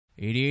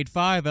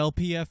88.5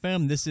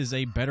 LPFM. This is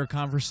a better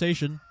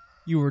conversation.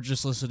 You were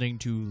just listening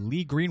to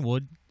Lee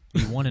Greenwood,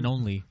 the one and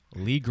only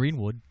Lee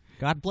Greenwood.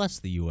 God bless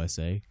the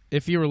USA.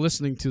 If you were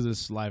listening to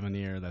this live on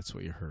the air, that's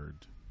what you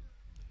heard.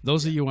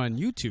 Those of you on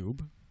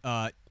YouTube,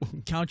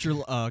 count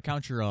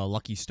your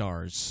lucky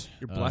stars.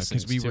 Your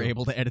blessings, because we were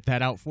able to edit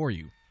that out for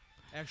you.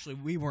 Actually,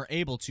 we weren't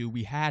able to.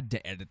 We had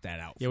to edit that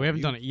out. Yeah, we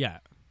haven't done it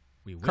yet.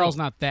 We will. Carl's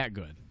not that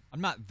good.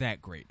 I'm not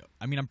that great.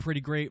 I mean, I'm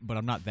pretty great, but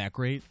I'm not that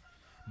great.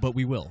 But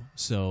we will.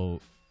 So,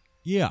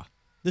 yeah.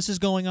 This is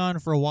going on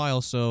for a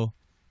while, so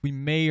we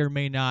may or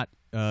may not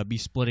be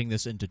splitting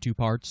this into 2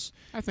 parts.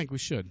 I think we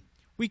should.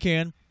 We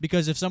can,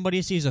 because if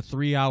somebody sees a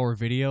 3-hour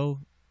video,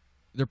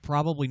 they're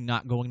probably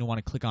not going to want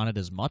to click on it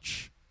as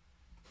much.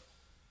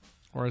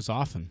 Or as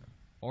often.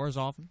 So,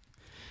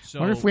 I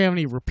wonder if we have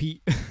any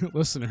repeat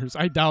listeners.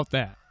 I doubt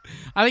that.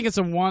 I think it's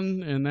a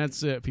 1, and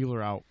that's it. People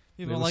are out.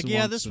 People are like,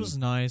 yeah, this was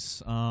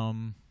nice.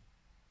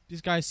 These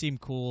guys seem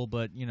cool,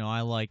 but, you know,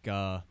 I like...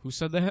 Who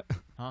said that?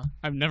 Huh?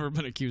 I've never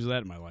been accused of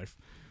that in my life.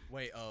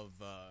 Wait, of...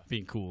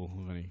 being cool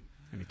of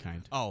any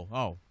kind.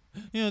 Oh.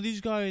 You know,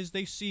 these guys,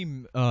 they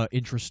seem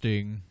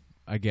interesting,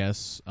 I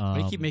guess.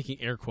 You keep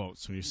making air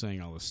quotes when you're saying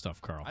all this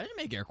stuff, Carl. I didn't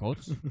make air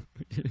quotes.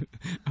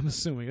 I'm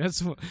assuming.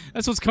 That's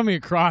what's coming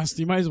across.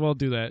 You might as well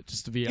do that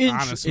just to be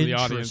honest with the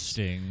audience.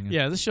 Interesting.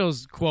 Yeah, this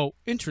show's, quote,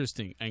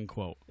 interesting, end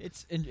quote.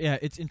 It's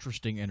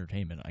interesting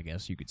entertainment, I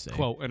guess you could say.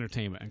 Quote,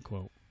 entertainment, end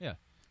quote. Yeah.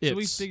 So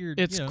we figured...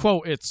 It's,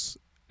 quote, it's,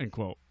 end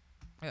quote.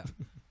 Yeah.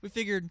 We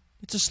figured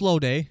it's a slow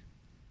day.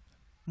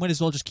 Might as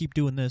well just keep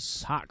doing this.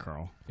 It's hot,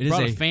 Carl. It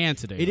Brought is a fan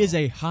today. It is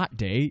a hot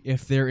day.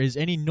 If there is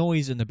any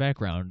noise in the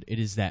background, it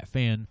is that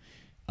fan.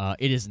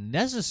 It is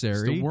necessary.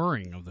 It's the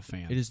whirring of the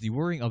fan. It is the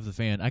whirring of the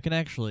fan. I can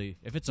actually...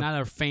 if it's not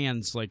our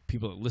fans like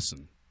people that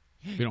listen.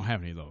 We don't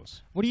have any of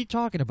those. What are you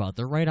talking about?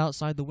 They're right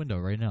outside the window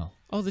right now.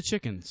 Oh, the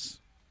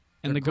chickens.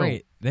 And They're the great.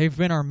 goat. They've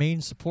been our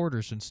main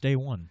supporters since day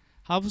one.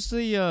 How's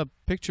the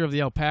picture of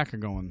the alpaca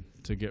going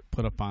to get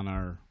put up on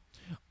one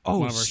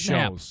of our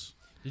shows?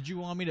 Did you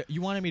want me to?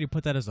 You wanted me to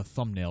put that as a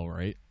thumbnail,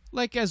 right?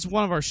 Like as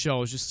one of our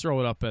shows, just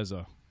throw it up as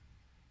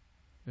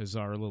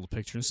our little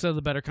picture instead of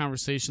the better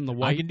conversation. The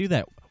white. I can do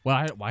that.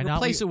 Well, why not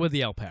replace it with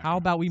the alpaca? How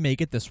about we make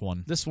it this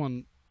one? This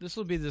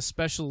will be the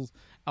special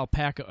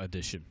alpaca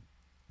edition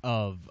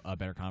of a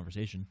better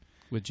conversation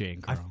with Jay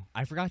and Carl.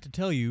 I forgot to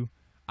tell you,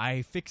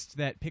 I fixed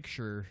that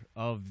picture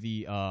of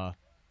the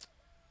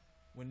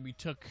when we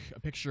took a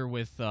picture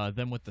with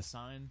them with the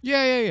sign.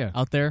 Yeah.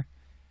 Out there.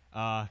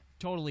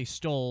 Totally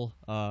stole.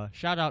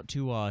 Shout out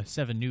to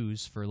 7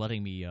 News for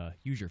letting me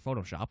use your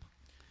Photoshop.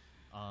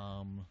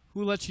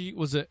 Who let you?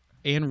 Was it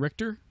Ann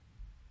Richter?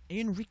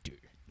 Ann Richter.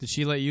 Did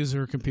she let you use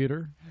her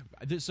computer?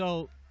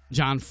 So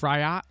John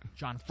Fryatt.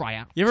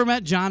 You ever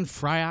met John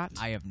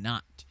Fryatt? I have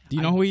not. Do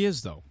you know who he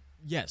is, though?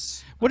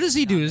 Yes. What does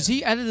he do? Does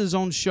he edit his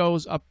own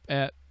shows up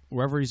at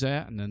wherever he's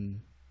at, and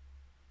then?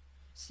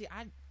 See,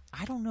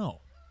 I don't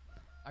know.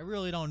 I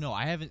really don't know.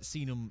 I haven't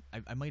seen him.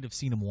 I might have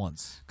seen him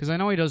once. Because I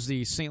know he does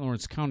the St.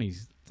 Lawrence County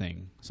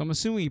thing. So I'm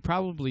assuming he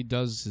probably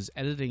does his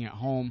editing at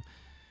home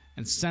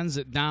and sends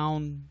it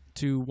down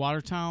to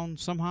Watertown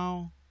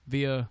somehow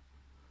via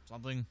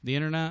something. The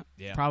internet.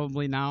 Yeah.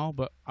 Probably now.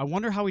 But I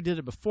wonder how he did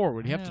it before.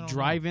 Would he have to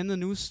drive in the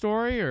news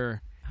story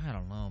or? I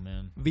don't know,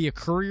 man. Via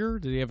courier?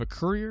 Did he have a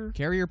courier?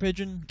 Carrier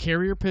pigeon?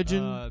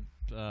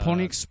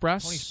 Pony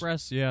Express? Pony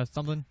Express, yeah,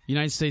 something.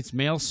 United States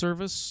Mail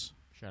Service?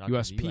 Shout out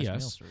USPS. to the US Mail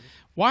Service.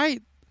 Why?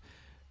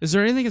 Is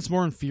there anything that's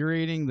more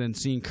infuriating than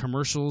seeing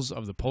commercials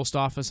of the post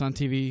office on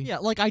TV? Yeah,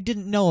 like I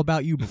didn't know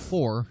about you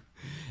before.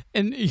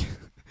 And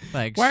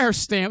thanks. Why are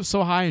stamps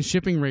so high and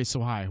shipping rates so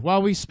high?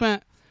 Well, we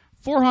spent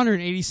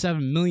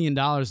 $487 million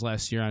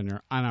last year on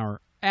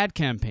our ad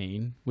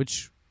campaign,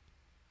 which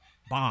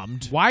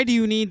bombed. Why do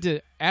you need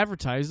to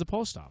advertise the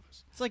post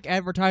office? It's like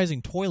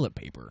advertising toilet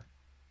paper.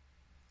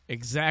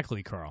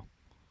 Exactly, Carl.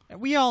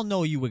 We all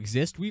know you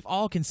exist. We've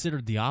all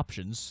considered the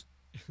options.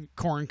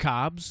 Corn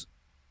cobs.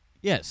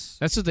 Yes.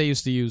 That's what they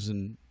used to use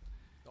in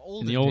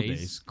the old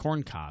days.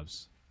 Corn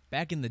cobs.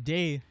 Back in the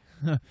day.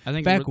 I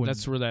think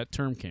that's where that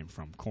term came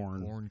from.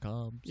 Corn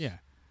cobs. Yeah.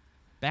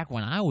 Back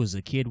when I was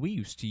a kid, we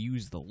used to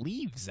use the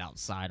leaves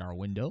outside our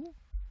window.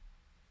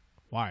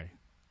 Why?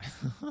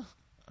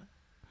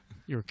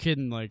 You were a kid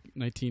in like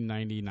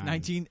 1999.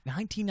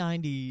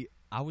 1990.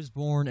 I was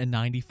born in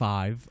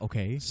 95.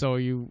 Okay. So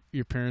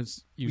your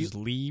parents used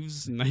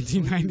leaves in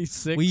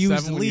 1996. We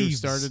used leaves. When you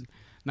started,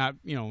 not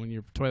when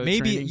your toilet.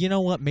 Maybe training. You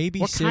know what? Maybe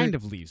what kind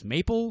of leaves?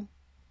 Maple,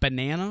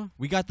 banana.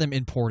 We got them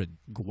imported.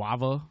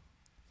 Guava.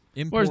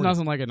 Imported. Well, there's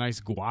nothing like a nice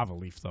guava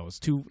leaf though.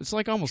 It's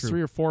like almost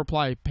 3 or 4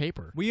 ply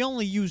paper. We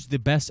only use the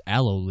best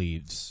aloe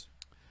leaves.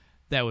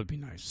 That would be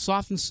nice.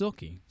 Soft and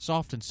silky.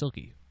 Soft and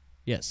silky.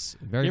 Yes,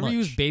 very much. You ever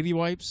use baby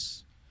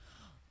wipes?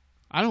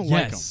 I don't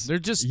like them. They're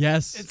just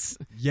Yes. As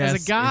a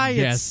guy,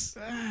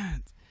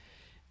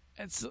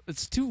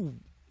 it's too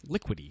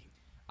liquidy.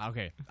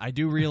 Okay, I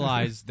do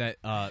realize that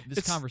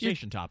this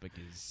conversation topic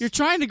is. You're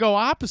trying to go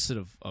opposite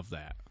of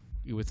that.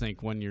 You would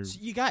think when you're.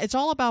 It's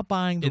all about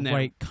buying the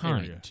right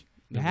kind. Area.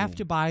 You have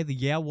to buy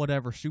the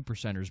whatever Super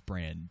Centers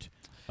brand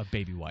of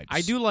baby wipes.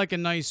 I do like a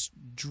nice,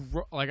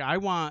 I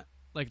want,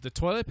 like the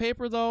toilet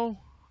paper, though,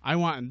 I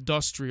want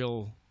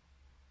industrial,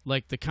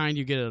 like the kind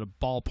you get at a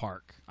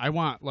ballpark. I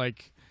want,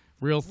 like,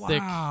 real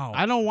thick.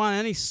 I don't want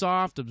any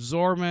soft,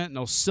 absorbent,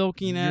 no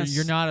silkiness.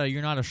 You're not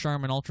a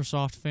Charmin Ultra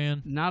Soft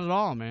fan? Not at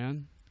all,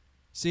 man.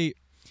 See,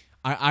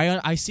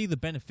 I see the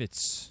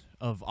benefits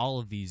of all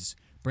of these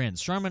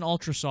brands. Charmin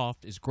Ultra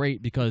Soft is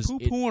great because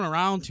poo-pooing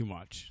around too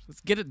much.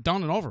 Let's get it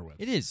done and over with.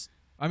 It is.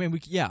 I mean, we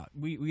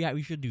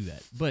should do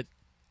that. But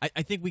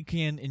I think we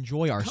can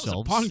enjoy ourselves. That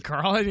was a pun,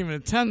 Carl. I didn't even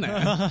intend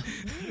that.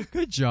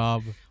 Good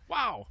job.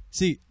 Wow.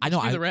 See, I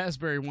know the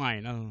raspberry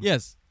wine. I don't know.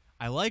 Yes,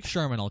 I like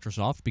Charmin Ultra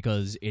Soft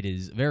because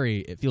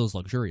it feels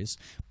luxurious.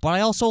 But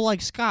I also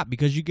like Scott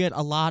because you get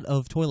a lot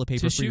of toilet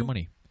paper for your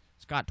money.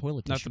 Scott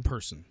toilet tissue. Not the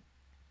person.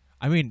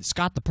 I mean,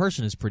 Scott the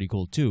person is pretty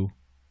cool too.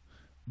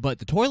 But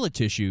the toilet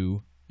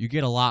tissue, you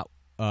get a lot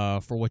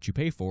for what you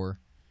pay for.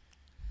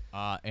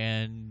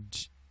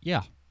 And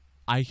yeah,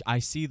 I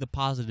see the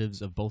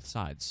positives of both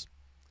sides.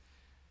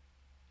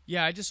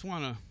 Yeah, I just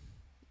want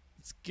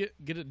to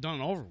get it done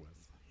and over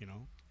with, you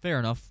know. Fair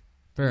enough.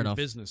 Fair enough.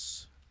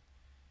 Business.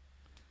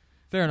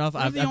 Fair enough.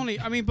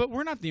 But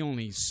we're not the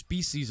only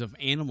species of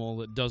animal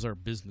that does our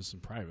business in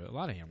private. A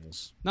lot of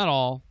animals, not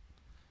all,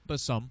 but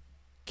some.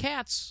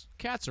 Cats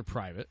are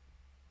private.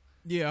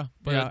 Yeah,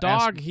 but a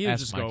dog, he'll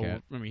just go.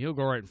 Cat. I mean, he'll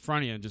go right in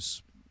front of you and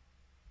just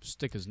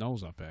stick his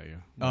nose up at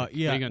you. Yeah. What are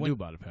you gonna do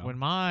about it, pal?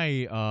 When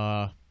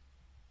I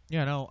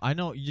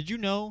know. Did you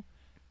know?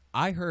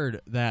 I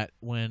heard that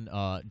when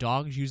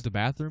dogs use the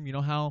bathroom, you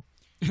know how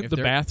the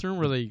bathroom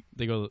where they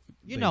go.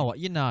 You know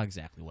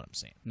exactly what I'm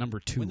saying. Number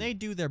 2. When they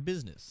do their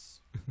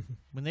business,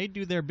 they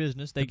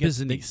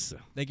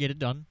get it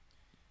done.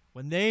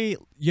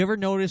 You ever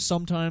notice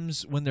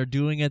sometimes when they're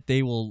doing it,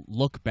 they will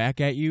look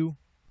back at you,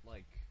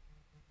 like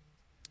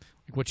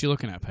what you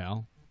looking at,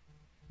 pal?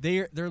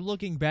 They're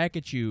looking back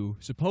at you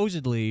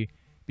supposedly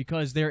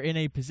because they're in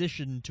a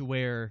position to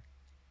where.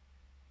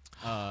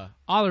 They're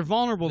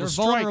vulnerable. They're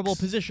vulnerable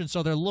position,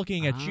 so they're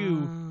looking at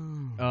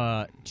you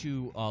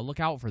to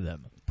look out for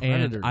them.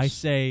 Predators. And I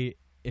say,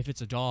 if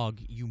it's a dog,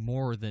 you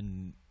more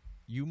than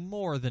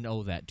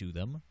owe that to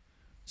them.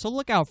 So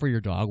look out for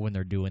your dog when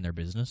they're doing their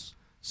business.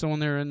 So when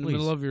they're in the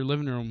middle of your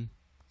living room,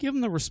 give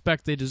them the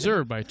respect they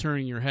deserve by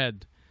turning your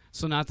head,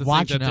 so not to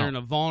think that they're in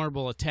a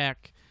vulnerable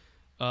attack,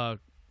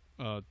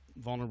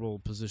 vulnerable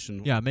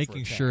position. Yeah,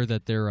 making sure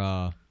that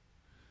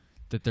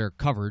they're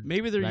covered.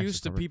 Maybe they're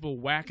used to people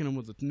whacking them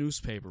with a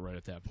newspaper right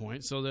at that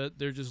point, so that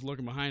they're just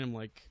looking behind them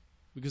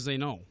because they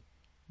know.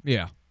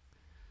 Yeah,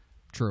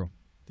 true.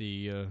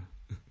 The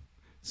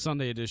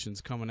Sunday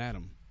edition's coming at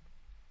them.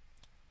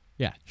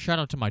 Yeah, shout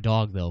out to my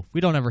dog, though. We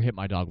don't ever hit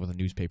my dog with a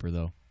newspaper,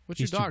 though. What's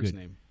your dog's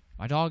name?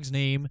 My dog's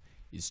name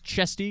is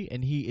Chesty,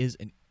 and he is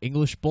an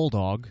English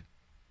Bulldog,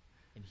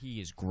 and he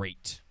is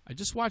great. I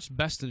just watched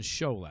Best in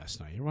Show last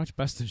night. You ever watch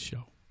Best in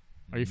Show?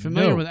 Are you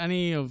familiar with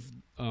any of...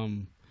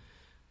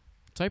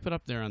 type it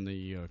up there on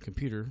the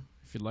computer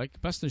if you'd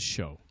like. Best in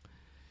Show.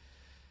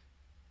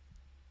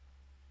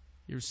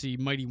 You ever see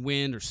Mighty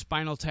Wind or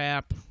Spinal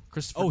Tap?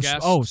 Christopher Guest.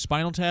 Oh,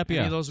 Spinal Tap, yeah.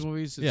 Any of those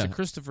movies? It's a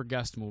Christopher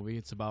Guest movie.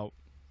 It's about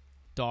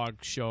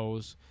dog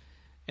shows.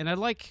 And I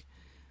like...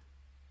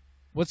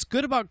 What's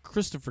good about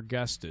Christopher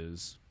Guest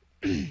is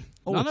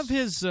none of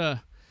his...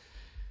 it'd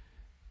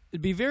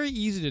be very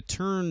easy to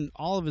turn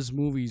all of his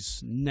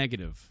movies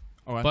negative.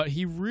 Okay. But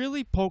he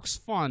really pokes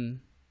fun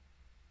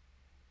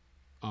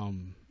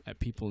at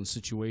people in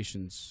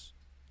situations.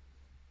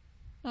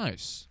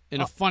 Nice. In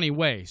a funny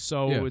way.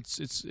 So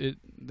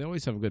they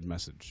always have a good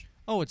message.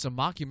 Oh, it's a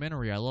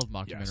mockumentary. I love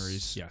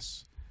mockumentaries.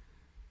 Yes.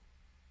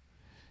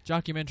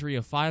 Documentary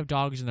of 5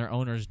 dogs and their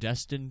owners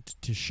destined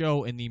to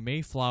show in the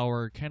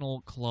Mayflower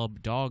Kennel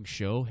Club Dog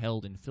Show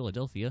held in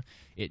Philadelphia.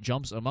 It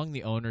jumps among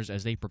the owners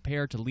as they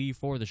prepare to leave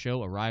for the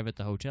show, arrive at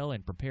the hotel,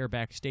 and prepare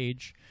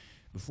backstage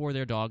before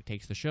their dog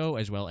takes the show,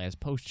 as well as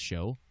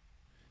post-show.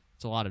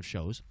 It's a lot of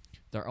shows.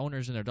 Their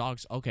owners and their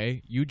dogs.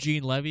 Okay,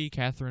 Eugene Levy,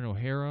 Catherine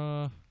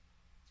O'Hara,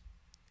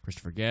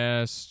 Christopher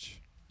Guest.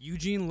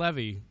 Eugene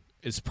Levy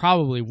is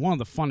probably one of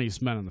the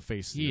funniest men on the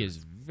face of the earth. He is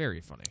very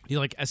funny. Do you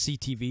like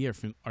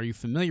SCTV? Are you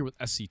familiar with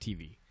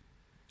SCTV?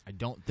 I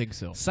don't think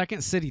so.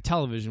 Second City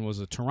Television was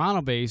a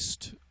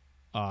Toronto-based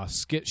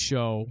skit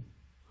show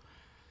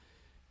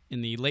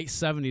in the late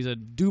 70s, I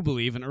do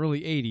believe, and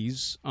early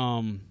 80s,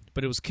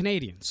 but it was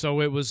Canadian.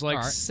 So it was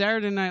like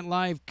Saturday Night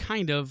Live,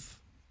 kind of,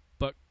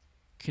 but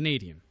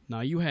Canadian. Now,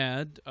 you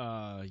had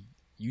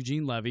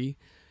Eugene Levy,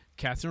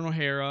 Catherine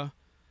O'Hara,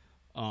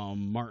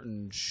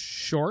 Martin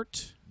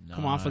Short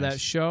come off of that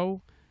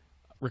show,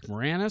 Rick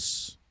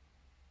Moranis,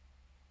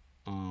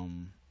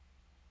 John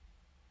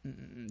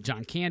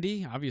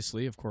Candy,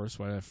 obviously, of course.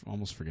 Why did I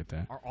almost forget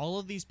that? Are all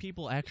of these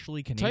people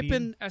actually Canadian? Type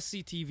in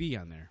SCTV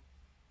on there,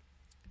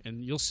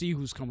 and you'll see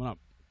who's coming up.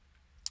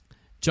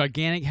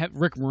 Gigantic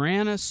Rick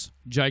Moranis,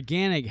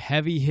 gigantic,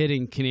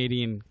 heavy-hitting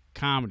Canadian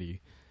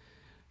comedy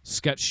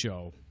sketch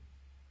show.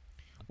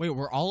 Wait,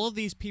 were all of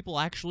these people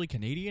actually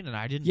Canadian, and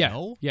I didn't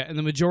know? Yeah, and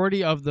the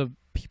majority of the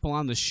people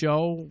on the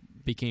show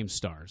became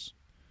stars.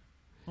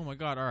 Oh my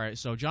God! All right,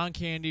 so John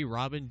Candy,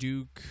 Robin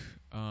Duke.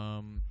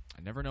 I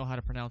never know how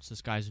to pronounce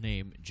this guy's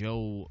name.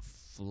 Joe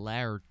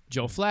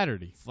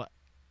Flaherty.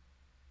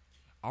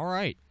 All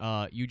right.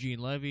 Eugene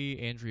Levy,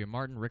 Andrea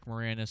Martin, Rick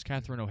Moranis,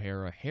 Catherine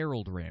O'Hara,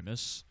 Harold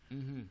Ramis,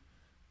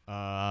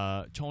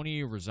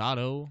 Tony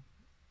Rosado,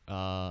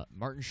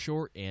 Martin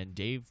Short, and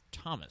Dave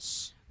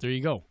Thomas. There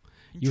you go.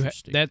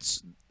 Interesting.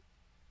 That's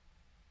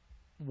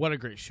what a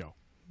great show.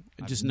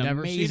 Just an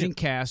never seen amazing it.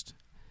 cast.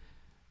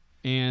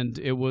 And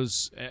it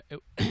was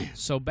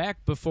so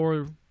back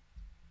before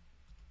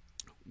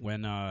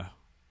when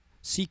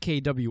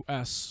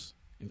CKWS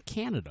in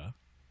Canada,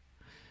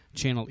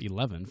 Channel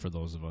 11 for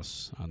those of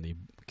us on the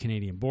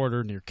Canadian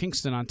border near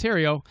Kingston,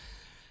 Ontario,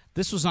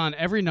 this was on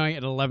every night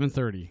at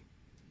 11:30.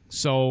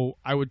 So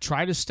I would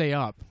try to stay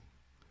up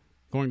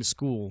going to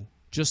school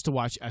just to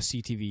watch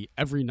SCTV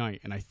every night,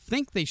 and I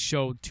think they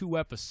showed 2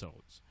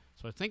 episodes.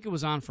 So I think it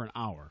was on for an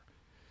hour.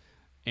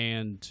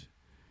 And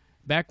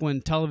back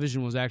when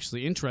television was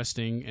actually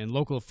interesting and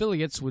local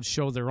affiliates would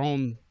show their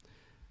own,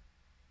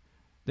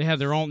 they had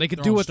their own, they could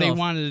Their do own what they stuff.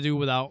 wanted to do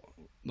without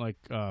like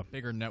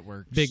Bigger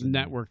networks. big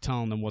network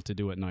telling them what to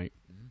do at night,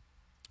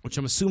 which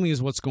I'm assuming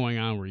is what's going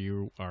on where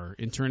you are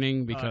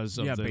interning because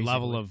of yeah, the basically.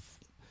 level of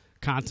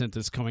content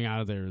that's coming out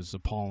of there is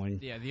appalling.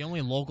 Yeah, the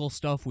only local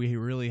stuff we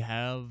really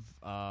have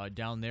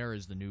down there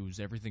is the news.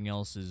 Everything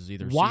else is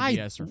either Why?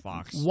 CBS or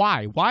Fox.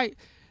 Why?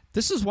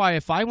 This is why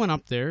if I went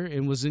up there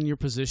and was in your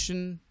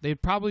position,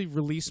 they'd probably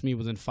release me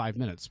within 5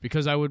 minutes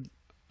because I would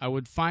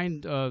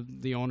find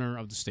the owner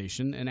of the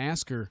station and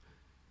ask her,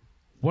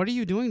 "What are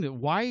you doing?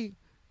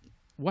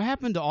 What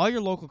happened to all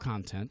your local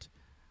content?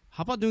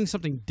 How about doing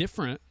something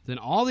different than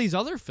all these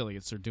other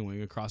affiliates are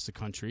doing across the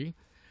country?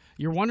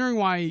 You're wondering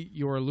why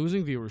you are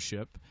losing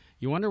viewership.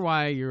 You wonder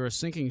why you're a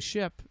sinking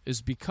ship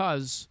is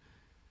because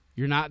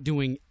you're not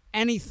doing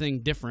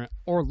anything different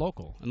or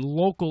local. And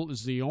local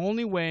is the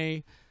only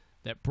way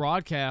that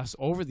broadcast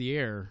over the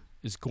air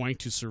is going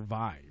to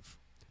survive.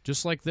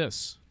 Just like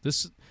this.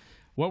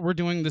 What we're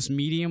doing, this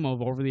medium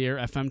of over-the-air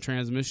FM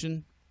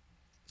transmission,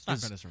 It's not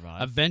going to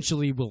survive.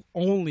 eventually will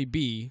only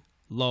be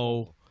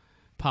low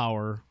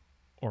power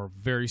or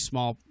very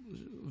small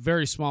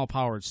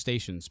powered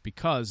stations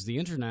because the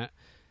internet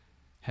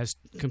has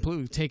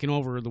completely taken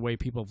over the way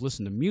people have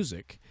listened to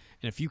music.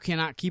 And if you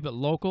cannot keep it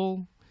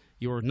local,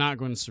 you are not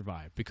going to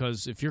survive.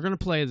 Because if you're going to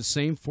play the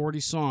same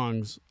 40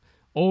 songs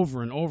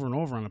over and over and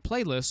over on a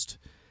playlist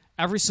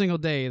every single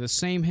day, the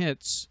same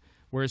hits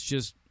where it's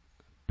just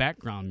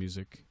background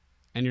music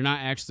and you're not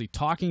actually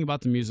talking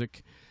about the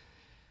music,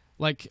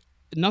 like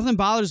nothing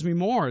bothers me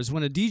more is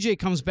when a DJ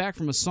comes back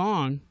from a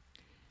song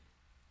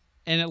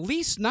and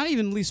not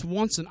even at least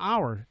once an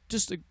hour,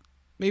 just to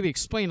maybe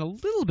explain a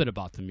little bit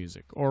about the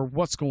music or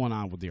what's going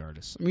on with the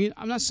artist. I mean,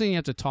 I'm not saying you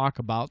have to talk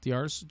about the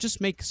artist. Just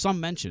make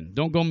some mention.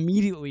 Don't go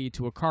immediately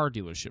to a car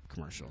dealership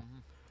commercial.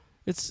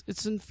 It's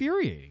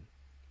infuriating.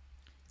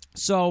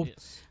 So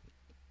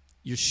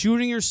you're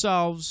shooting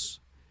yourselves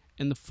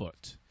in the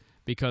foot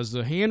because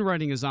the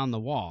handwriting is on the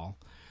wall.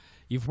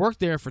 You've worked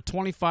there for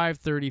 25,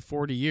 30,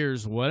 40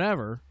 years,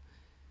 whatever,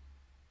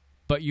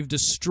 but you've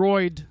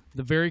destroyed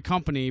the very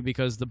company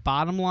because the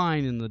bottom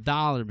line and the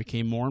dollar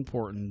became more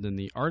important than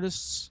the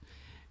artists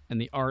and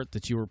the art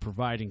that you were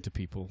providing to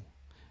people.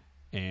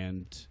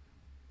 And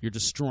you're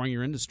destroying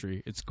your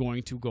industry. It's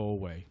going to go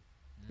away.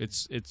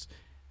 It's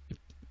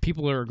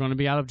people are going to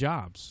be out of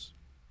jobs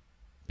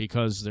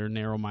because they're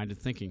narrow-minded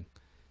thinking.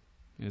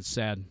 And it's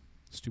sad.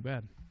 It's too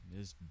bad. It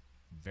is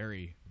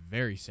very,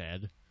 very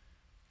sad.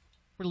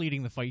 We're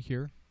leading the fight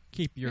here.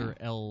 Keep your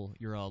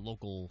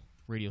local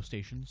radio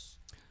stations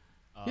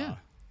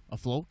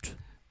afloat.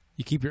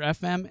 You keep your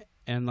FM,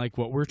 and like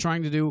what we're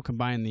trying to do,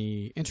 combine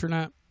the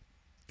internet.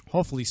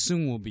 Hopefully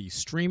soon we'll be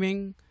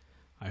streaming.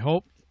 I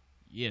hope.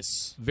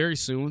 Yes. Very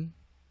soon.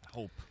 I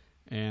hope.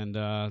 And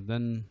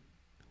then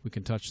we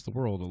can touch the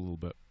world a little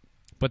bit.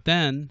 But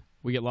then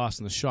we get lost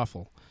in the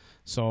shuffle.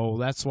 So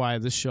that's why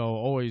this show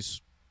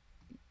always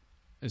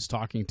is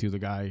talking to the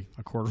guy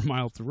a quarter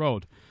mile up the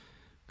road.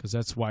 Because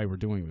that's why we're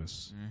doing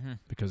this.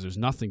 Because there's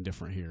nothing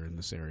different here in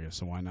this area.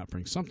 So why not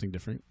bring something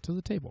different to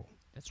the table?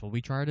 That's what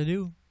we try to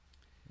do.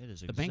 It is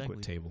The exactly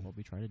banquet table. what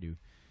we try to do.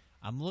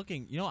 I'm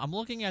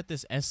looking at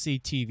this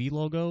SCTV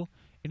logo,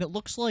 and it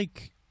looks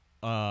like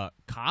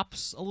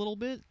Cops a little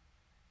bit.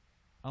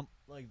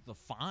 Like the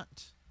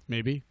font.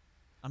 Maybe.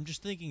 I'm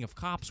just thinking of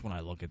Cops when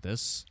I look at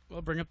this.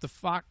 Well, bring up the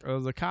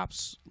the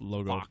Cops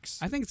logo. Fox.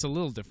 I think it's a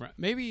little different.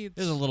 Maybe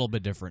It's a little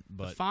bit different,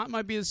 the but font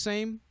might be the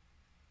same.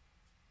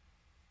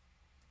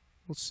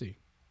 Let's see.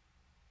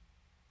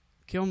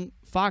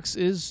 Fox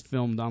is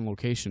filmed on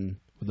location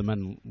with the men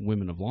and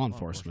women of law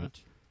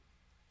enforcement.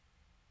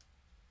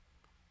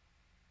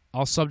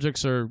 All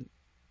subjects are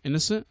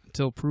innocent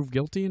until proved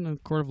guilty in a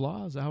court of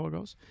law. Is that how it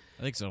goes?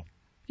 I think so.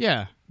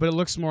 Yeah, but it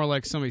looks more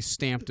like somebody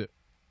stamped it.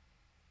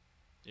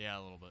 Yeah,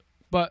 a little bit.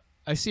 But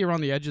I see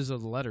around the edges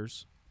of the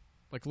letters.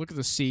 Like, look at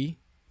the C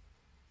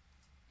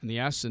and the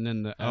S and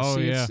then the SC. Oh,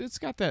 yeah. It's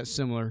got that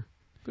similar.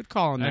 Good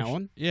call on that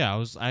one.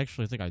 Yeah, I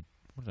actually think I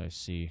What did I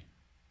see?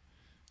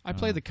 I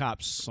play the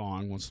Cops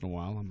song once in a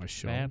while on my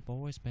show. Bad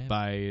Boys, Bad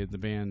by the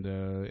band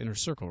Inner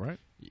Circle, right?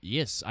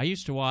 Yes, I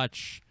used to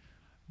watch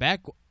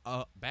back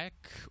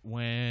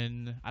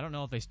when, I don't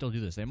know if they still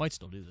do this. They might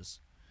still do this.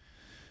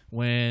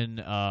 When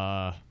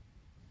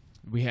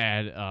we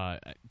had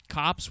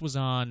Cops was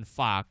on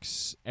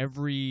Fox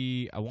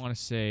every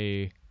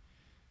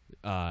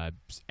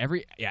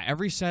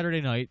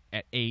Saturday night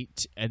at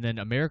 8, and then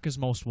America's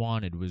Most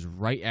Wanted was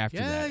right after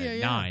that at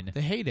 9.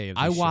 The heyday of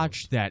I these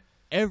watched shows. that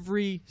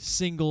every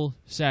single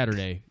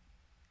Saturday.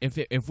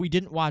 If we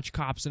didn't watch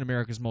Cops and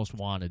America's Most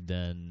Wanted,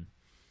 then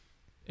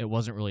it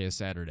wasn't really a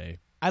Saturday.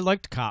 I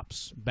liked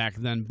Cops back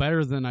then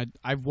better than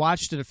I've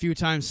watched it a few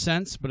times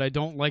since, but I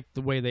don't like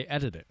the way they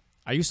edit it.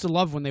 I used to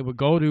love when they would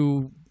go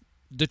to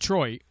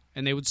Detroit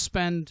and they would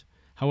spend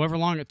however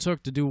long it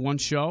took to do one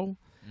show,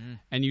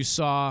 and you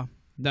saw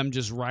them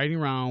just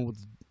riding around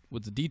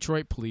with the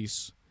Detroit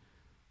police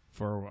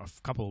for a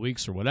couple of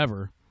weeks or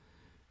whatever,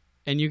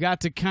 and you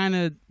got to kind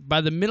of,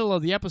 by the middle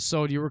of the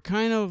episode, you were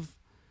kind of,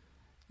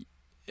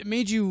 it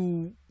made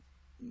you,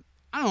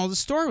 I don't know, the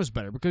story was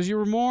better because you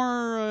were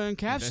more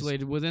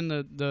encapsulated within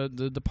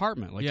the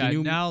department. Like, yeah,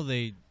 you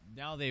knew,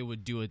 now they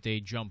would do it.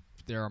 They jump.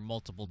 There are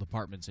multiple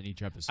departments in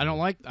each episode. I don't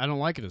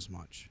like it as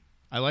much.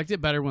 I liked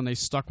it better when they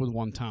stuck with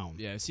one town.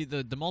 Yeah, see,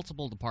 the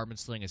multiple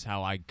departments thing is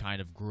how I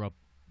kind of grew up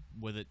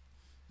with it.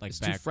 Like, it's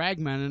too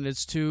fragmented.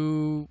 It's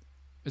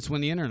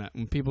when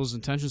when people's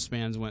attention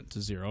spans went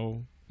to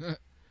zero. We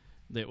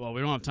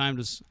don't have time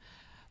to.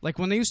 Like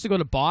when they used to go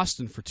to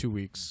Boston for 2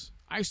 weeks.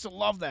 I used to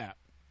love that.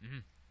 Mm-hmm.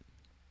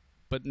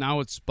 But now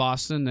it's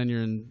Boston, then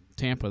you're in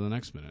Tampa the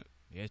next minute.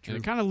 Yeah, true.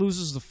 And it kind of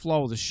loses the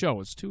flow of the show.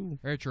 It's too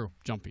very true,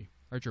 jumpy.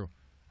 Very true.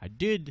 I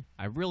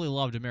really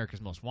loved America's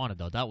Most Wanted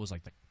though. That was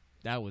like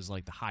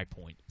the high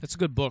point. That's a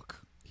good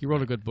book. He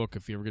wrote a good book.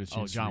 If you ever get a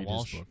chance John to read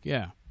Walsh? his book,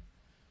 yeah,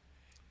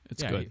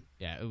 it's good.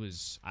 It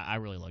was. I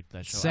really liked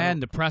that show. Sad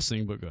and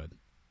depressing, but good.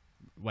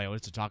 Wait,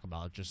 what's to talk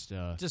about? Just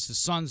his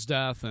son's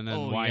death, and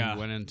then why yeah. he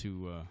went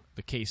into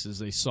the cases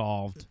they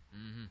solved,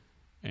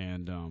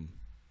 and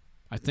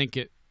I think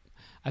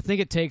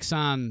it takes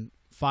on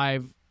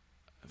 5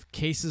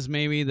 cases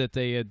maybe that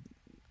they had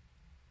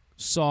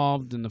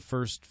solved in the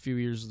first few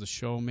years of the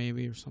show,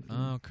 maybe, or something.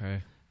 Okay,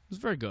 it was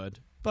very good,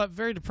 but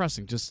very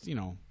depressing. Just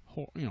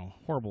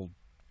horrible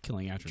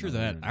killing after. True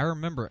that. I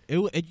remember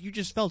it. You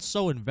just felt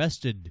so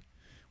invested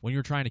when you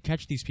were trying to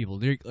catch these people.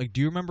 Like, do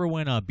you remember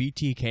when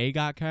BTK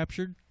got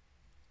captured?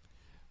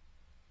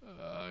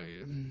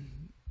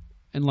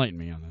 Enlighten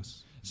me on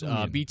this.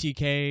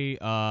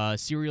 BTK,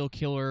 serial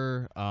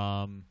killer.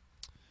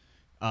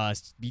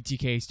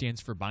 BTK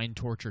stands for bind,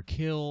 torture,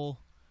 kill.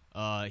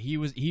 He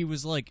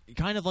was like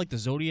kind of like the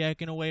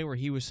Zodiac in a way, where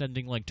he was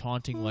sending like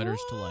taunting letters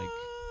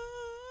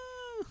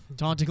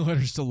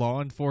to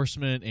law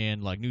enforcement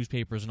and like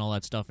newspapers and all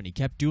that stuff, and he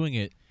kept doing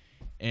it,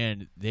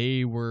 and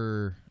they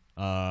were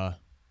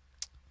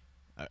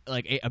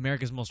like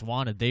America's Most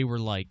Wanted. They were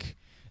like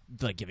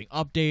giving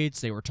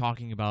updates. They were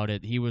talking about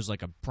it. He was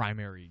like a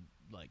primary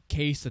like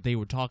case that they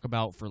would talk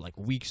about for like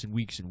weeks and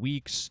weeks and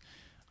weeks.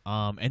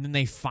 And then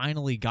they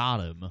finally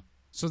got him.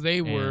 So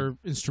they were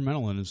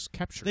instrumental in his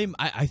capture.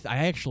 I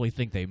actually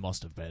think they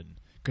must have been,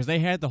 because they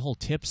had the whole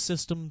tip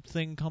system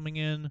thing coming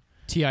in.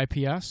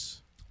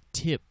 TIPS?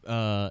 TIPS.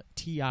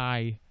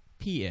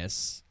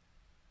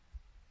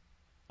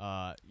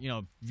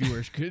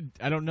 Viewers could.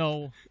 I don't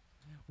know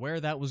where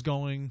that was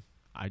going.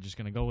 I'm just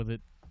gonna go with it.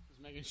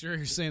 Just making sure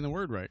you're saying the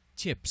word right.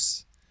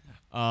 Tips.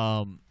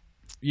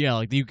 Yeah,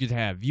 like you could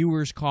have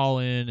viewers call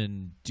in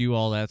and do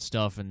all that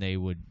stuff, and they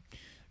would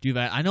do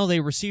that. I know they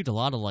received a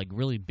lot of like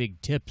really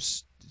big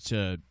tips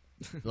to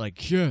like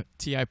TIPS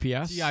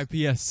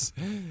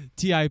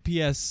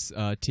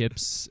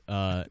tips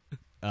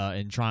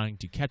in trying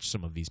to catch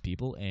some of these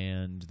people,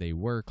 and they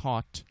were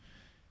caught.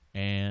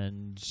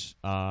 And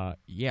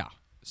yeah,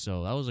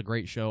 so that was a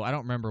great show. I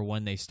don't remember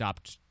when they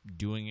stopped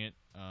doing it.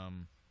 I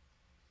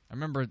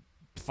remember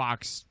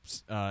Fox,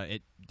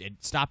 it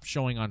stopped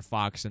showing on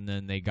Fox, and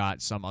then they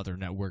got some other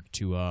network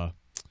to it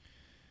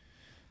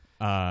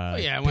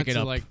went it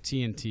to up. like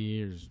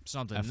TNT or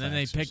something. FX, and then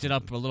they picked it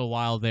up a little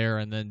while there,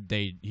 and then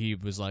he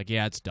was like,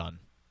 yeah, it's done.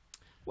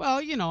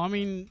 Well, I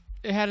mean,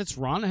 it had its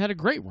run. It had a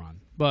great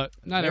run, but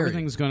not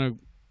everything's going to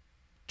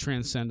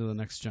transcend to the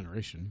next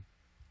generation.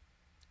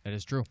 That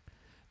is true.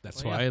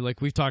 That's why, like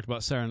we've talked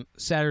about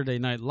Saturday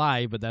Night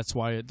Live, but that's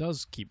why it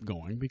does keep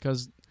going,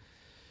 because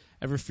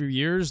every few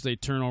years they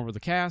turn over the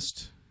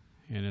cast,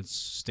 and it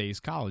stays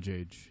college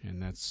age,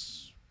 and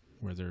that's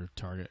where their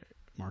target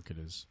market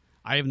is.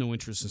 I have no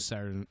interest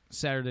in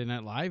Saturday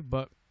Night Live,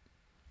 but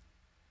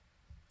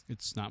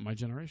it's not my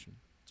generation.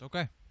 It's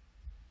okay.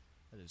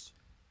 It is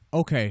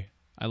okay.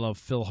 I love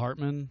Phil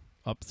Hartman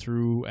up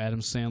through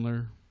Adam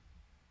Sandler,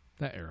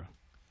 that era.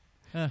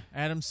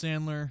 Adam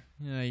Sandler,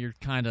 you're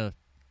kind of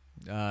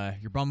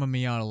you're bumming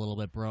me out a little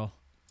bit, bro.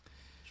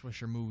 Just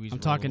wish your movies. I'm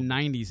talking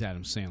 '90s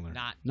Adam Sandler,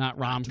 not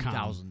rom-com,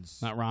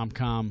 2000s, not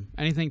rom-com.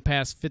 Anything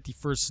past 50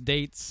 First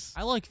Dates.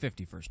 I like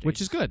 50 First Dates,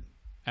 which is good.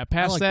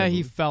 Past that,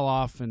 he fell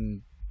off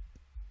and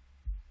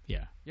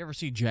Yeah. You ever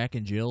see Jack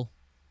and Jill?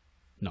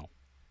 No.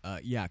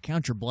 Yeah,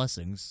 count your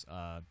blessings.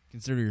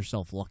 Consider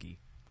yourself lucky.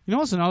 You know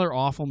what's another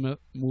awful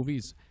movie?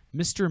 Is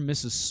Mr. and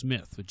Mrs.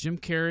 Smith with Jim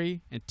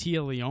Carrey and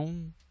Tia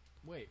Leone.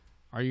 Wait.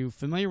 Are you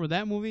familiar with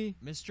that movie?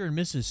 Mr. and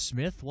Mrs.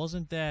 Smith?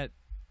 Wasn't that...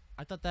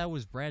 I thought that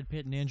was Brad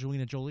Pitt and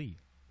Angelina Jolie.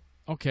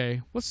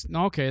 Okay.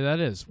 Okay, that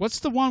is. What's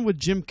the one with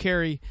Jim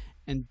Carrey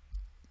and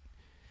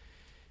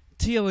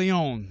Tia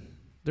Leone?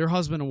 Their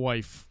husband and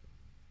wife.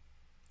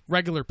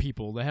 Regular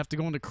people that have to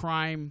go into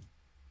crime.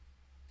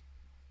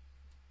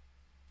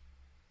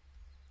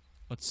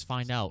 Let's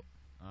find out.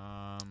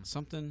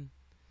 Something.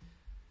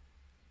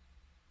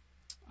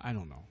 I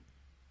don't know.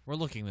 We're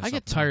looking this up. I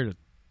get now. tired of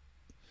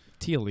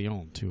Tia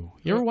Leone, too.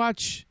 You ever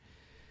watch...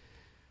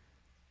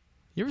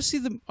 You ever see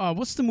the...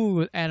 what's the movie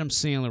with Adam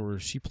Sandler where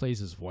she plays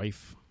his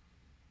wife?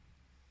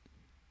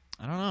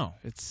 I don't know.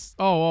 It's...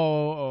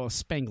 Oh,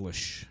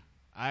 Spanglish.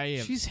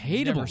 She's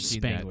hateable,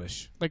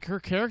 Spanglish. Like, her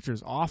character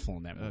is awful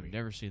in that movie. I've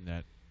never seen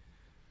that.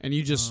 And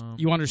you just...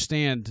 you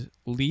understand,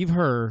 leave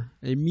her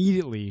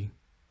immediately.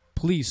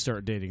 Please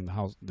start dating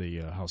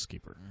the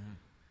housekeeper.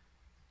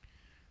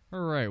 Mm-hmm.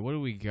 All right, what do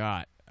we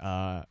got?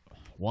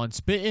 Once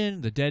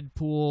Bitten, The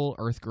Deadpool,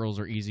 Earth Girls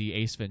Are Easy,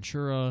 Ace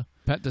Ventura,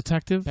 Pet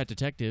Detective? Pet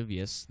Detective,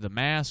 yes. The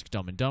Mask,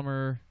 Dumb and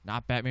Dumber,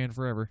 not Batman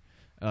Forever,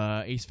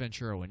 Ace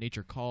Ventura, When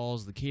Nature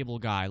Calls, The Cable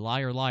Guy,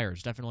 Liar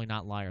Liars, definitely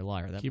not Liar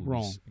Liar. That Keep movie's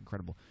rolling.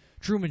 incredible.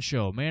 Truman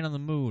Show, Man on the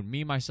Moon,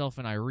 Me, Myself,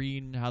 and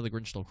Irene, How the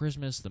Grinch Stole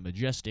Christmas, The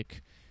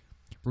Majestic,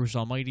 Bruce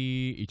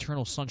Almighty,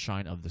 Eternal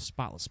Sunshine of the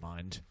Spotless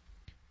Mind,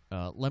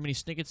 Lemony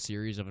Snicket's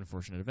Series of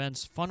Unfortunate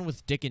Events, Fun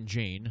with Dick and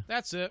Jane.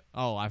 That's it.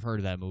 Oh, I've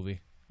heard of that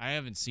movie. I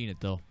haven't seen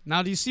it, though.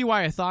 Now, do you see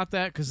why I thought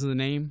that? Because of the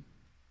name?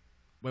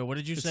 Wait, what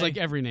did you say? It's like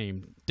every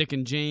name. Dick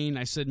and Jane.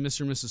 I said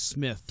Mr. and Mrs.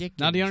 Smith. Dick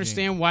now, and do you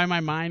understand why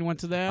my mind went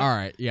to that? All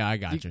right. Yeah, I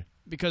got you.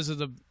 Because of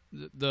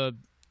the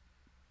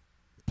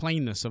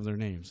plainness of their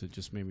names. It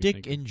just made me Dick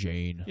think. and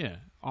Jane. Yeah,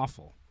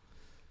 awful.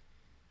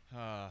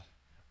 Written-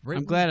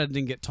 I'm glad I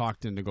didn't get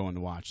talked into going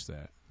to watch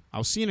that. I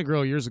was seeing a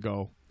girl years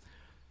ago.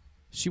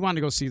 She wanted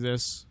to go see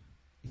this.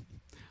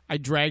 I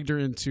dragged her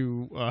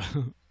into,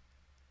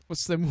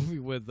 what's that movie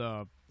with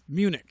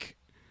Munich?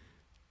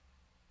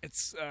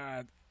 It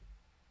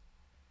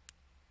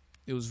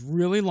was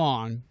really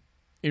long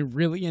and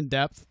really in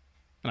depth,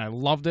 and I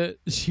loved it.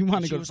 She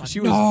wanted to go. She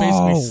was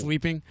basically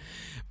sleeping,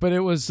 but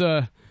it was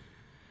about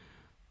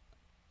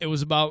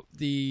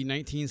the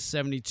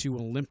 1972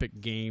 Olympic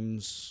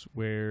Games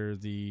where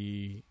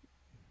the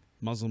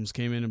Muslims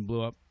came in and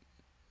blew up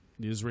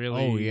the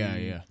Israeli. Oh yeah.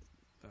 I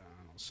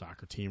don't know,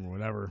 soccer team or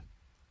whatever.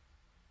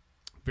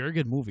 Very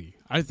good movie.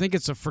 I think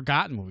it's a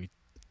forgotten movie.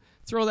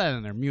 Throw that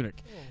in there,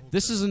 Munich. Oh, okay.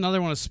 This is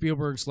another one of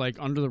Spielberg's like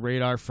under the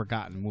radar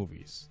forgotten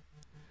movies.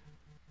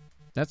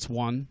 That's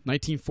one.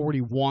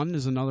 1941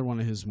 is another one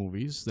of his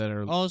movies that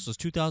are. Oh, this was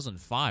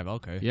 2005.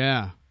 Okay.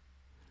 Yeah,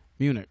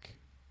 Munich.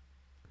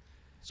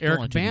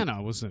 Eric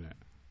Bana was in it.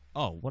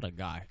 Oh, what a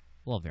guy!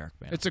 Love Eric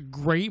Bana. It's a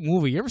great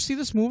movie. You ever see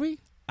this movie?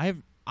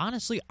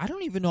 Honestly, I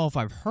don't even know if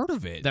I've heard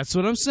of it. That's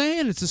what I'm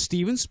saying. It's a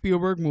Steven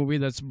Spielberg movie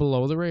that's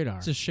below the radar.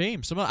 It's a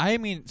shame. I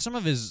think some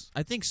of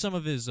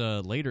his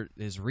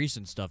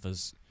recent stuff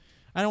is,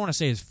 I don't want to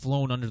say has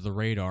flown under the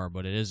radar,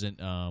 but it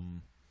isn't.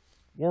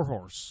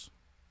 Warhorse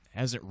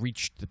hasn't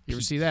reached the. You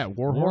ever see that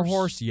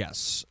Warhorse?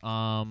 Yes.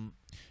 I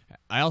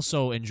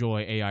also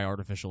enjoy AI,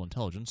 artificial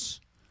intelligence.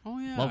 Oh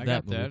yeah, love I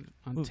that got movie.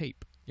 that on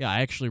tape. Yeah,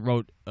 I actually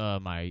wrote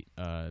my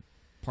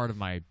part of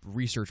my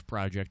research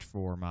project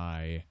for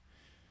my.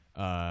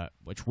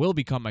 Which will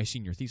become my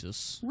senior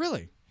thesis.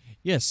 Really?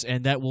 Yes,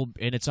 and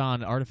it's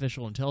on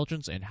artificial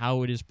intelligence and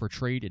how it is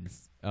portrayed in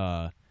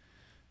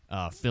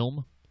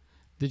film.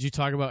 Did you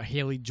talk about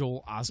Haley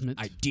Joel Osment?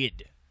 I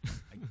did.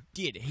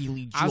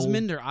 Haley Joel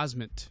Osmond or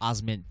Osment?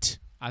 Osment.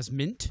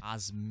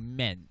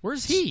 Osment.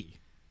 Where's he?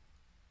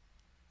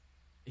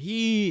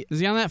 Is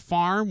he on that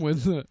farm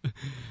with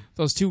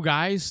those two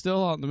guys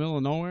still out in the middle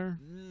of nowhere?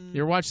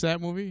 You ever watch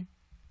that movie?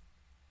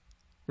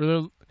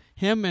 Where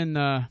him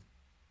and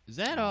is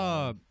that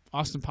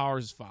Austin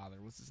Powers' father?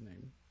 What's his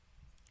name?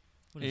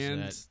 What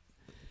is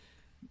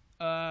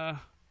that?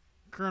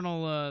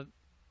 Colonel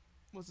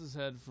what's his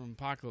head from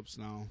Apocalypse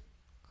Now?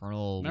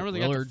 Colonel Remember they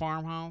Willard? got the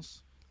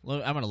farmhouse?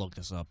 I'm going to look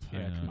this up.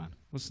 Yeah, come on.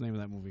 What's the name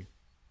of that movie?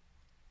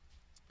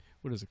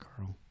 What is it,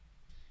 Carl?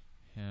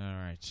 All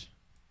right.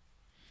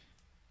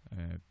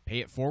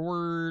 Pay It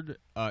Forward.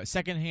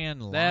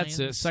 Secondhand Lions. That's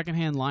it.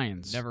 Secondhand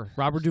Lions. Never.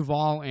 Robert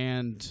Duvall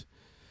and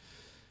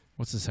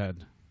what's his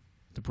head?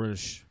 The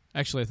British.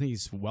 Actually, I think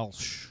he's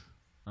Welsh.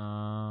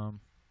 Michael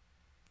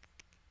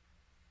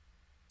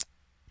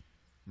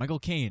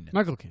Caine.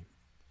 You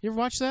ever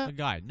watch that? A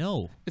guy.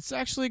 No. It's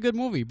actually a good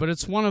movie, but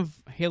it's one of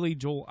Haley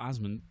Joel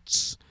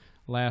Osment's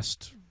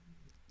last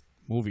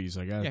movies,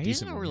 I guess. Yeah,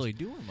 he's not really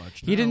doing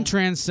much. He didn't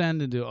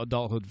transcend into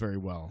adulthood very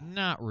well.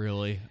 Not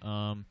really.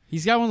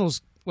 He's got one of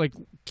those like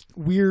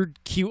weird,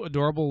 cute,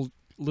 adorable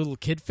little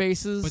kid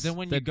faces. But then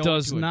when you that go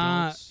does into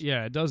not, adults,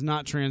 it does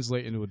not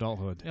translate into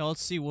adulthood. Yeah,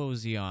 let's see. What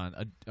was he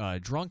on?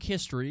 Drunk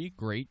History.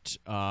 Great.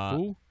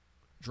 Who?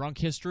 Drunk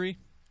History.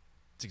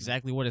 It's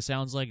exactly what it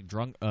sounds like.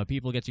 Drunk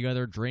people get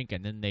together, drink,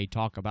 and then they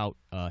talk about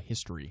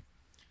history.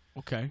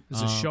 Okay. Is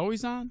it a show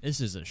he's on?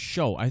 This is a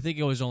show. I think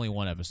it was only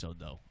one episode,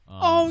 though.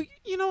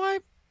 You know,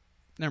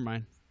 never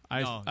mind.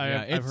 I've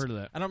heard of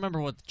that. I don't remember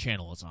what the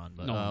channel it's on,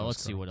 but No,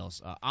 let's see what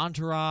else.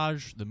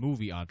 Entourage, the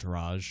movie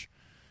Entourage.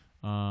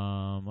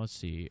 Let's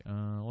see.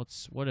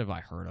 What have I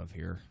heard of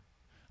here?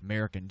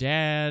 American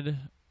Dad.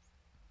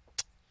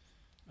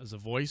 As a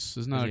voice,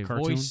 isn't that As a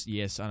cartoon? Voice,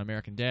 yes, on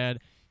American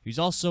Dad. He's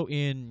also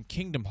in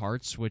Kingdom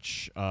Hearts,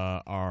 which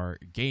are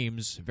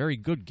games, very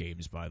good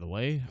games, by the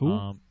way.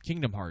 Who?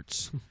 Kingdom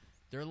Hearts.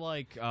 They're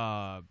like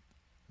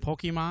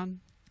Pokemon?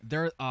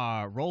 they're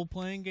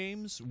role-playing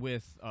games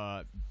with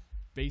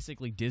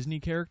basically Disney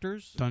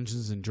characters.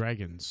 Dungeons and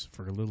Dragons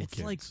for little It's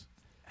kids. like,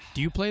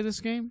 do you play this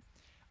game?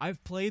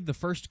 I've played the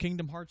first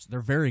Kingdom Hearts. They're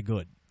very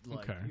good.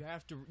 Like, Okay.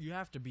 You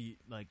have to be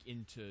like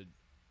into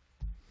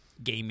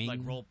Gaming. like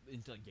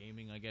into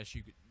gaming. I guess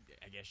you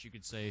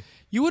could say.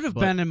 You would have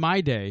but- been in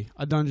my day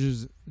a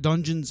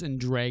Dungeons and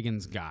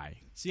Dragons guy.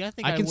 See, I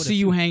think I can would've see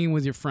you too. hanging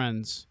with your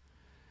friends.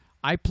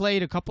 I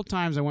played a couple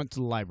times. I went to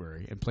the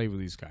library and played with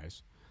these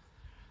guys.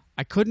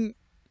 I couldn't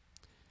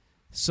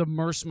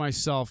submerge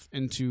myself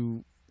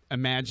into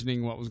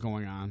imagining what was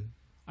going on.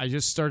 I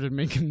just started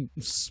making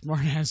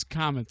smart-ass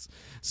comments.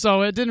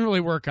 So it didn't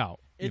really work out.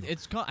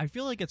 I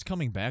feel like it's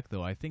coming back,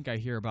 though. I think I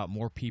hear about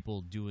more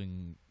people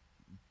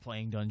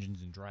playing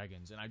Dungeons and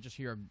Dragons, and I just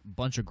hear a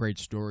bunch of great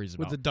stories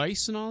about With the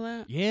dice and all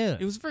that? Yeah.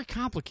 It was very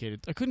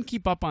complicated. I couldn't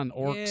keep up on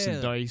orcs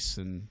and dice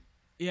and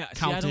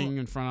counting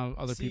in front of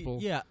other people.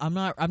 Yeah, I'm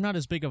not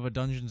as big of a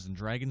Dungeons and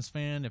Dragons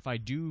fan. If I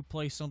do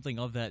play something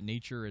of that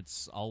nature,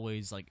 it's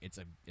always like it's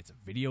a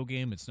video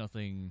game. It's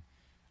nothing.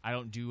 I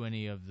don't do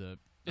any of the.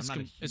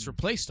 It's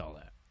replaced all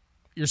that.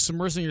 You're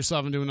submersing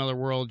yourself into another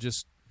world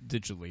just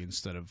digitally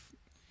instead of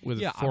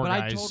with four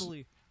guys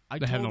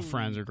that have no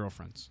friends or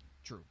girlfriends.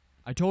 True.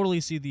 I totally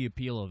see the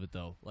appeal of it,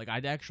 though. Like,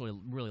 I'd actually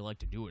really like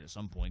to do it at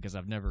some point because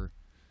I've never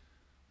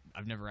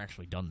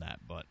actually done that.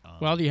 But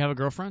well, do you have a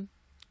girlfriend?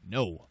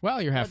 No.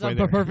 Well, you're halfway I'm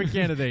there. a perfect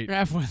candidate. You're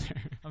halfway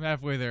there. I'm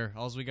halfway there.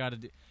 All we got to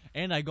do,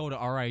 and I go to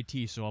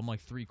RIT, so I'm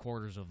like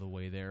 3/4 of the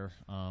way there.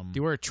 Do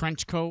you wear a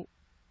trench coat?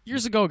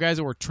 Years ago, guys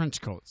that wore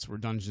trench coats were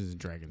Dungeons and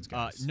Dragons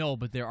guys. No,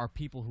 but there are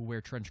people who wear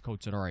trench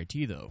coats at RIT,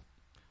 though.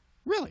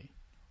 Really?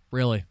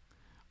 Really?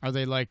 Are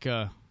they like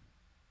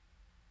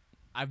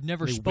I've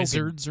never spoken.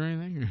 wizards or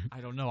anything? I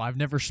don't know. I've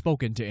never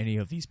spoken to any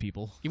of these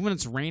people. Even when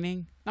it's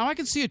raining? Now, I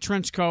can see a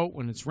trench coat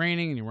when it's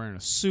raining and you're wearing a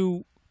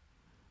suit,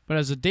 but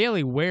as a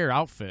daily wear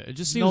outfit, it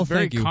just seems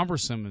very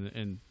cumbersome.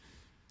 And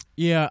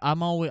yeah, I'm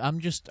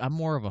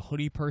more of a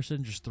hoodie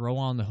person. Just throw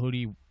on the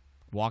hoodie,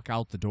 walk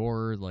out the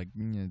door. Like,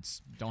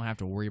 don't have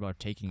to worry about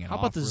taking it off. How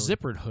about the really.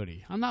 zippered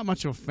hoodie? I'm not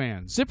much of a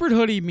fan. Zippered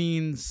hoodie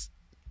means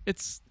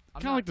it's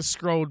kind of like the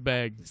scrolled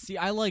bag. See,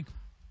 I like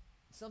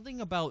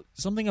something about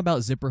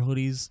zipper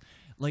hoodies.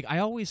 Like, I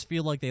always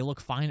feel like they look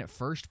fine at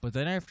first, but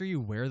then after you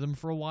wear them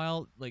for a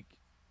while, like,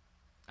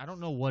 I don't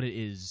know what it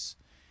is.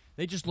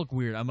 They just look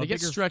weird. They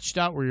get stretched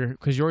out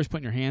because you're always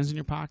putting your hands in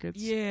your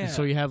pockets. Yeah. And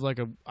so you have like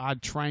a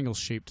odd triangle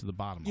shape to the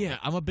bottom. Yeah, of it.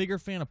 I'm a bigger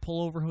fan of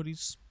pullover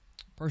hoodies,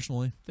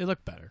 personally. They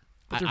look better.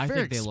 But they're I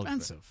very think they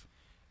expensive.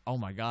 look oh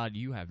my God,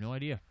 you have no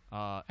idea.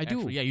 I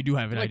actually, do. Yeah, you do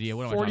have an Like idea.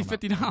 What am I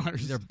talking about?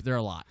 $40-$50. They're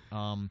a lot.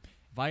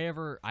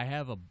 I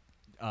have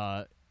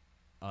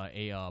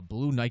a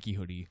blue Nike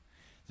hoodie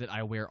that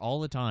I wear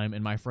all the time,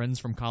 and my friends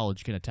from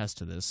college can attest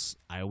to this.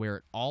 I wear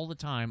it all the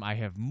time. I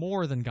have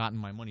more than gotten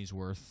my money's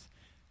worth,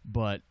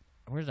 but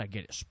where did I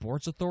get it?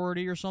 Sports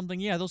Authority or something?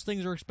 Yeah, those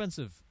things are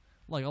expensive.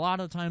 Like, a lot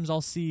of times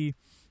I'll see,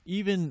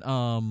 even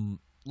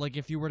like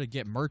if you were to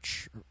get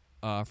merch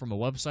from a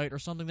website or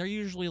something, they're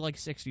usually like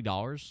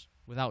 $60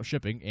 without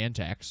shipping and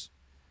tax.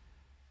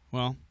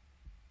 Well,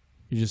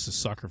 you're just a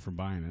sucker for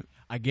buying it.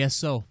 I guess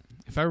so.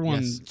 If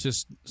everyone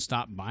just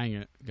stopped buying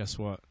it, guess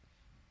what?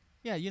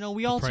 Yeah,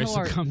 we all price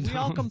will come we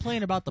all down.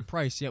 complain about the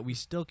price, yet we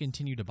still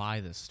continue to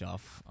buy this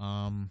stuff.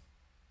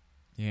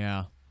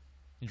 Yeah,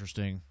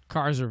 interesting.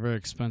 Cars are very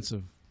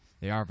expensive.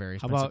 They are very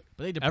How expensive. about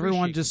but they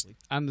everyone depreciate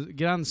just quickly.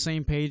 get on the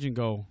same page and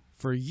go,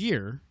 for a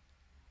year,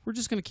 we're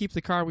just going to keep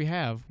the car we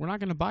have. We're not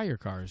going to buy your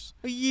cars.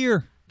 A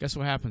year. Guess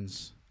what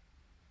happens?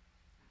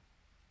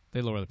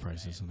 They lower the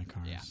prices on the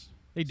cars. Yeah.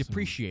 They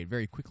depreciate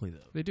very quickly,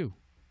 though, They do.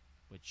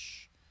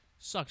 which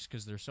sucks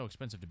because they're so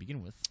expensive to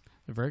begin with.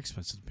 They're very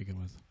expensive to begin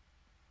with.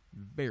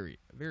 Very,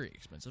 very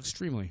expensive.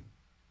 Extremely.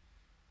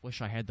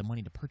 Wish I had the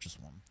money to purchase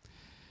one.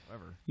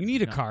 However, You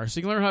need a no. car so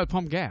you can learn how to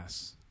pump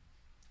gas.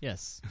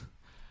 Yes.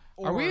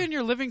 Are we in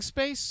your living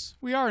space?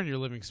 We are in your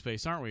living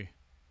space, aren't we?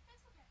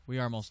 We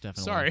are most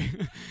definitely. Sorry.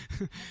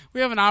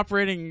 We have an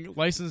operating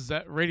licensed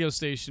radio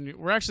station.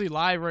 We're actually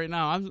live right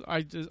now.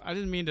 I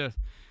didn't mean to.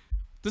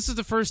 This is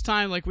the first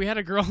time, like, we had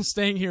a girl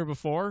staying here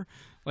before,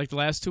 like the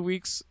last 2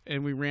 weeks,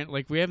 and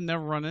we have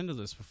never run into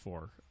this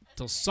before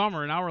till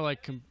summer. Now we're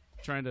like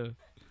trying to.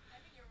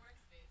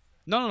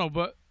 No,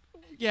 but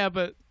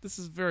this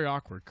is very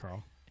awkward,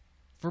 Carl.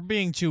 For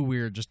being too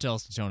weird, just tell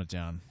us to tone it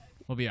down.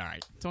 We'll be all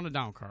right. Tone it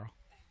down, Carl.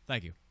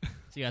 Thank you.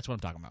 See, that's what I'm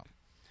talking about.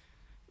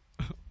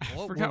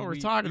 I forgot what we're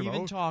talking about.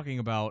 Even talking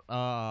about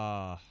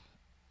how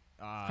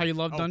you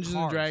love Dungeons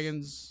and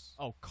Dragons.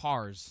 Oh,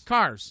 cars.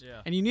 Cars.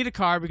 Yeah. And you need a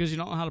car because you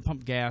don't know how to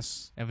pump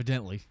gas.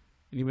 Evidently.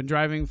 And you've been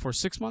driving for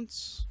 6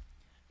 months?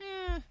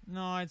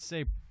 No, I'd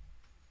say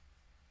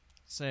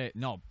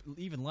no,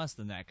 even less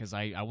than that because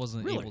I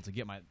wasn't able to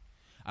get my.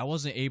 I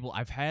wasn't able.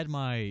 I had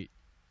my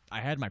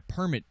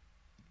permit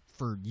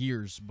for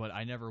years, but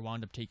I never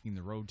wound up taking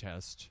the road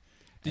test.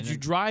 Did you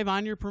drive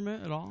on your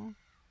permit at all?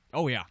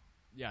 Oh yeah,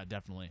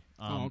 definitely.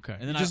 Okay.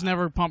 And then you just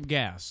never pumped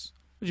gas.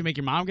 Did you make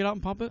your mom get out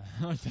and pump it?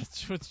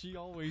 That's what she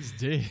always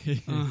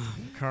did.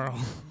 Carl.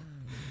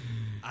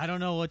 I don't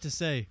know what to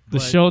say. The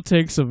show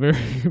takes a very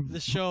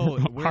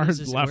hard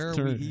left where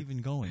turn. Are we even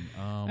going?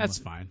 That's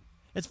fine.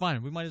 It's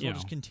fine. We might as well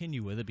just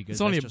continue with it because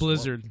it's only a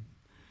blizzard.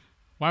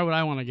 Why would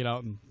I want to get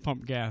out and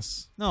pump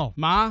gas? No,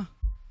 Ma,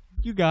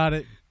 you got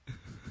it.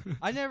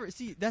 I never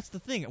see. That's the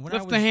thing.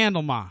 Lift the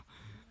handle, Ma.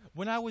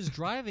 When I was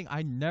driving,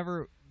 I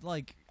never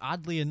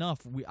oddly enough,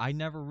 I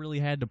never really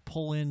had to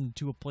pull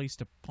into a place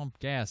to pump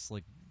gas.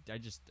 Like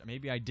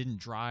maybe I didn't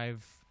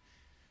drive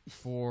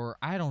for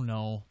I don't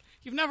know.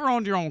 You've never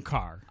owned your own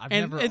car. I've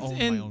never owned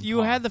my own car.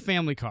 You had the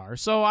family car,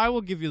 so I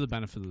will give you the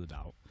benefit of the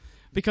doubt.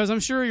 Because I'm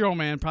sure your old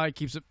man probably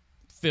keeps it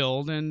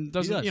filled and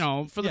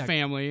doesn't, for the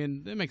family,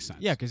 and it makes sense.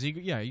 Yeah, because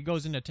he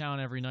goes into town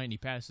every night and he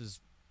passes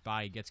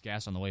by, gets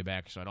gas on the way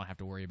back, so I don't have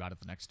to worry about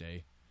it the next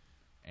day.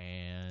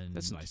 And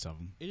that's nice of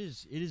him. It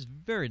is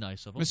very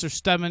nice of him. Mr.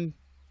 Stedman,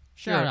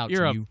 shout out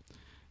to you.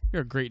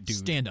 You're a great dude.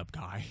 Stand-up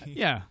guy.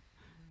 Yeah.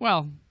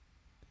 Well,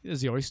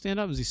 does he always stand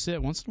up? Does he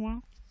sit once in a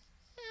while?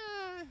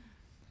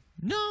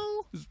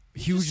 No.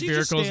 Huge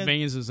varicose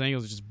veins, his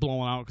ankles are just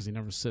blowing out because he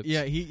never sits.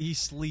 Yeah, he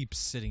sleeps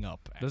sitting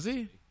up. Actually. Does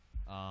he?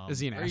 Is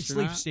he an astronaut? He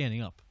sleeps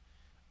standing up.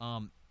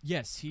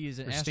 Yes, he is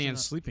an astronaut.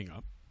 Stands sleeping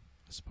up,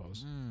 I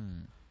suppose.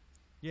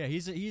 Yeah,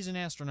 he's an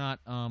astronaut,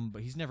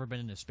 but he's never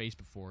been into space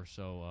before,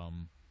 so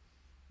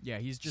yeah,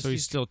 he's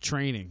still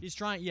training. He's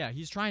trying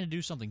to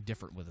do something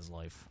different with his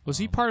life. Was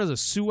he part of the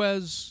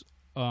Suez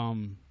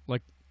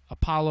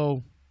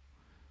Apollo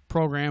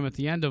program at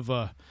the end of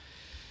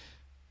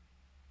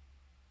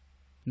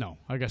No,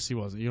 I guess he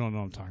wasn't. You don't know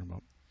what I'm talking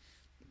about.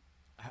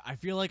 I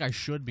feel like I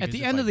should because at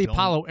the end of the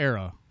Apollo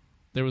era,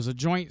 there was a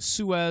joint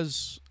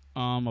Suez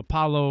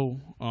Apollo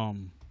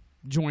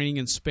joining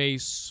in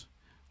space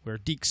where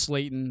Deke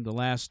Slayton, the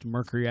last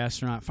Mercury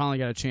astronaut, finally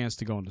got a chance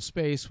to go into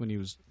space when he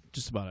was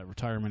just about at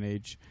retirement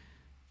age.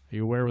 Are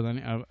you aware of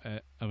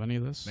any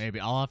of this?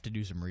 Maybe. I'll have to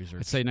do some research.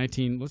 I'd say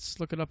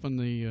let's look it up on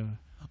the...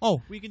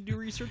 we can do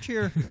research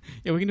here.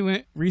 Yeah, we can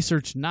do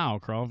research now,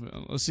 Carl.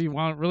 Let's see. Really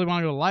want to go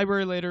to the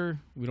library later?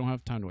 We don't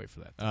have time to wait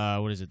for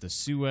that. What is it? The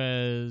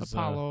Suez...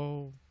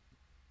 Apollo...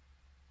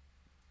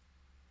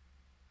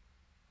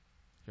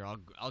 Here,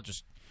 I'll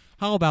just...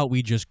 How about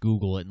we just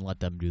Google it and let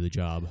them do the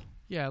job?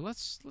 Yeah,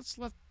 let's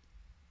let...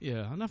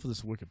 Yeah, enough of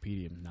this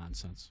Wikipedia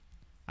nonsense.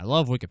 I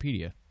love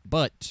Wikipedia,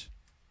 but...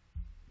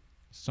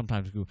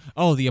 Sometimes Google...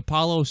 Oh, the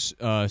Apollo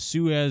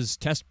Suez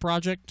Test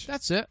Project?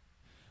 That's it.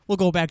 We'll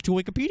go back to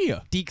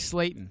Wikipedia. Deke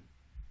Slayton.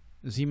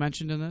 Is he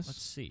mentioned in this?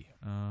 Let's see.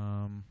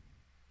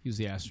 He was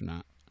the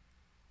astronaut.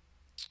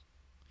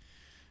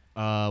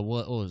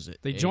 What was it?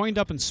 They joined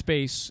up in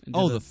space.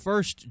 The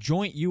first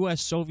joint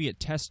U.S.-Soviet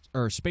test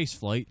or space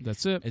flight.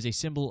 That's it. As a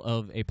symbol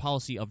of a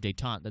policy of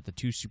détente that the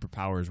two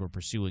superpowers were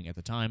pursuing at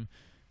the time.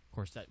 Of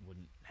course, that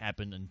wouldn't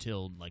happen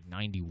until like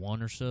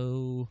 91 or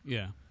so.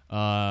 Yeah.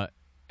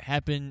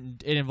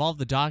 It involved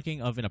the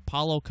docking of an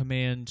Apollo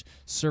Command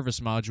service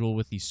module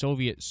with the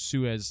Soviet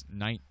Suez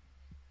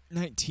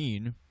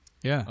 19.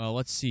 Yeah.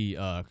 Let's see.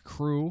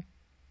 Crew.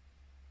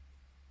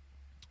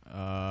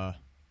 What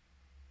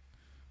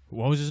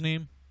was his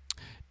name?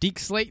 Deke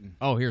Slayton.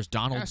 Oh, here's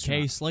Donald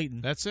Astronaut. K.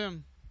 Slayton. That's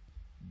him.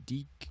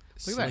 Deke.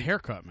 Look at that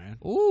haircut, man.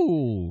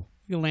 Ooh.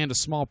 You can land a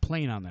small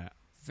plane on that.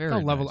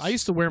 Very level. nice. I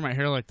used to wear my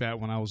hair like that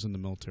when I was in the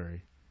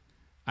military.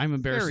 I'm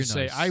embarrassed to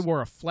say I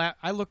wore a flat.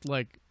 I looked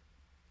like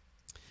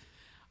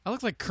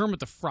Kermit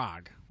the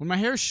Frog. When my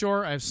hair's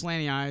short, I have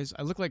slanty eyes.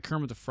 I look like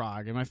Kermit the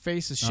Frog, and my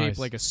face is shaped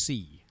like a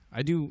C.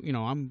 I do,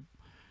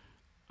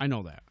 I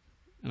know that,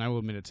 and I will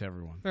admit it to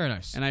everyone. Very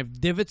nice. And I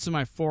have divots in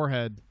my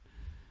forehead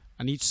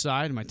on each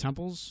side of my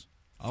temples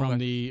from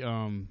the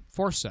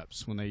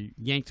forceps when they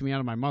yanked me out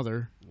of my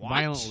mother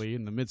violently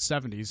in the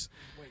mid-'70s.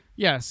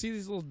 Yeah, see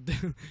these little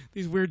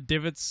these weird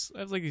divots? I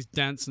have like these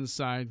dents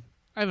inside.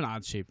 I have an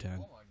odd-shaped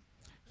head.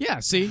 Yeah,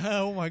 see?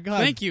 Oh, my God.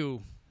 Thank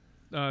you,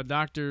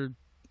 Dr.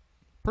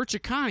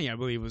 Perchicani, I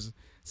believe was.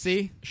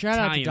 See? Shout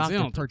out to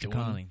Italians, Dr.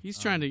 Perchicani. He's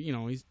trying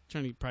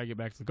to, probably get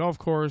back to the golf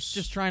course.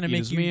 Just trying to eat make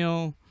his you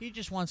meal. He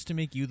just wants to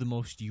make you the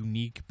most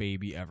unique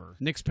baby ever.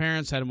 Nick's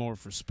parents had him over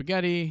for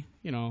spaghetti,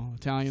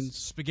 Italians.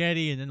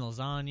 Spaghetti and then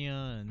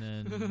lasagna and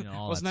then,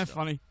 all Wasn't that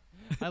funny?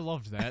 I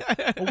loved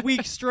that. A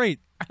week straight.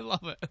 I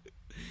love it.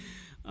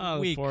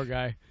 Oh, the poor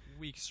guy.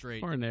 Week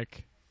straight. Poor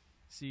Nick.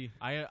 See,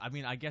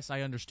 I guess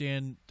I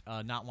understand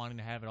not wanting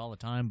to have it all the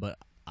time, but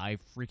I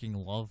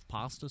freaking love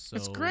pasta. So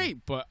it's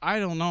great, but I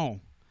don't know.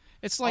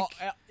 It's like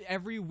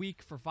every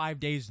week for 5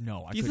 days.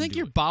 No, do you think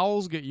your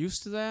bowels get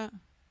used to that?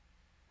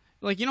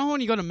 Like, you know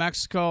when you go to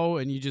Mexico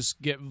and you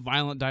just get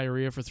violent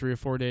diarrhea for 3 or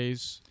 4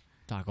 days?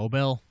 Taco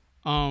Bell.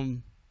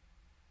 Like,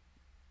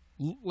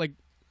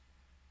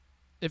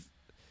 can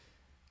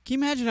you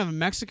imagine having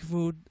Mexican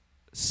food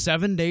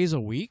 7 days a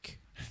week?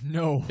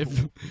 No.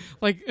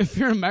 If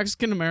you're a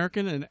Mexican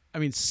American, and I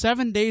mean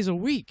 7 days a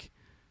week.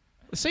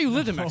 Say you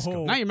lived in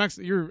Mexico. Now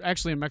you're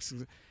actually in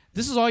Mexico.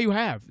 This is all you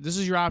have. This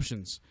is your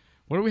options.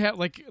 What do we have?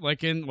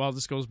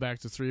 This goes back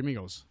to Three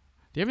Amigos.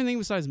 Do you have anything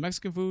besides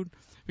Mexican food?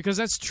 Because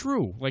that's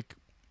true. Like,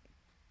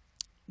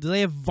 do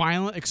they have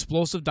violent,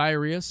 explosive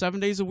diarrhea 7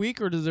 days a week,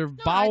 or do their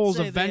bowels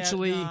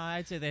eventually?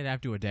 I'd say they'd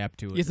have to adapt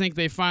to it. You think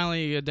they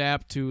finally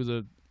adapt to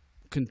the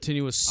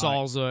continuous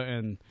salsa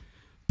and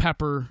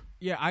pepper?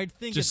 Yeah, I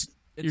think it's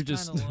kind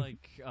of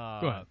like Go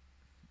ahead.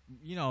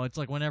 You know, it's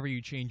like whenever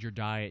you change your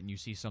diet and you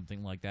see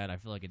something like that, I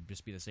feel like it'd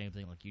just be the same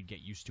thing. Like, you'd get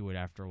used to it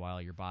after a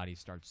while. Your body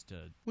starts to...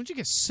 Wouldn't you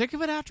get sick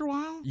of it after a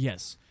while?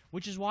 Yes.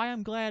 Which is why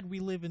I'm glad we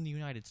live in the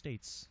United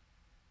States.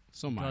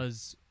 So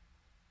much.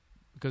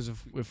 Because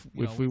if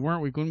we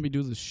weren't, we wouldn't be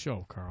doing this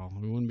show, Carl.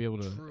 We wouldn't be able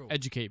to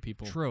educate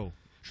people. True.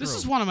 This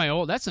is one of my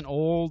old... That's an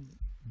old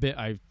bit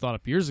I thought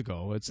up years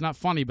ago. It's not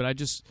funny, but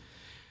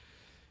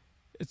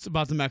it's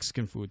about the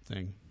Mexican food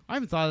thing. I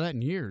haven't thought of that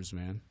in years,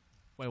 man.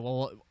 Wait,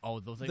 well,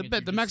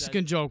 the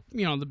Mexican joke,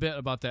 the bit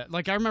about that.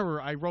 Like, I remember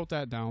I wrote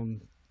that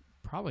down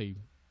probably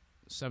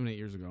 7, 8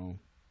 years ago.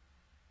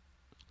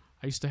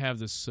 I used to have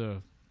this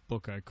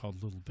book I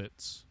called Little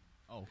Bits.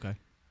 Oh, okay.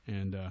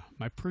 And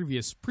my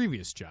previous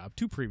job,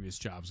 2 previous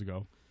jobs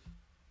ago,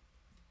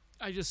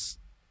 I just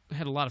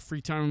had a lot of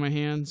free time on my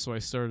hands, so I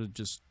started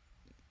just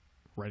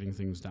writing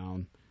things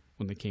down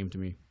when they came to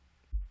me.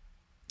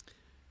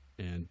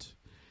 And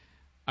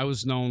I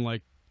was known,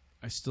 like,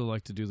 I still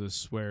like to do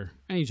this, where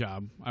any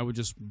job, I would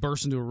just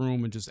burst into a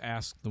room and just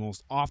ask the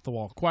most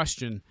off-the-wall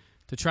question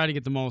to try to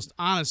get the most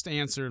honest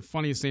answer,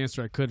 funniest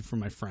answer I could from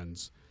my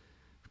friends.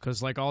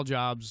 Because like all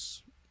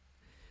jobs,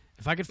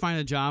 if I could find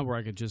a job where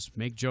I could just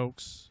make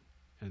jokes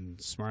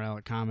and smart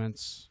aleck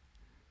comments,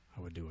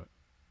 I would do it.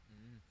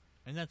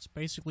 And that's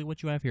basically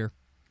what you have here.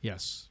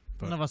 Yes.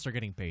 But none of us are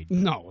getting paid.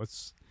 No,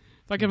 if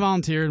I could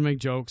volunteer to make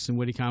jokes and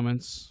witty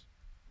comments,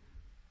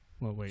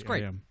 well, wait, it's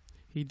great. I am.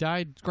 He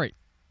died. It's great.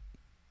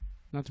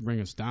 Not to bring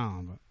us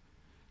down, but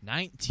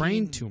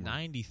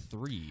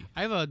 1993.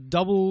 I have a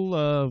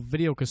double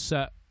video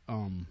cassette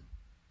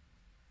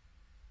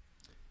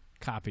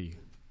copy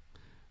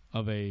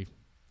of a.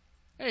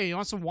 Hey, you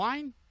want some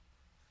wine?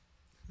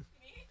 Me?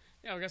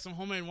 Yeah, we got some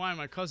homemade wine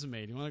my cousin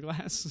made. You want a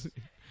glass?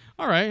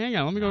 All right, hang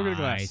on. Let me go get a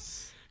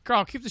glass.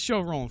 Carl, keep the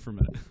show rolling for a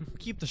minute.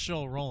 Keep the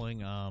show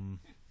rolling.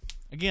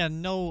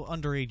 Again, no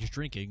underage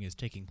drinking is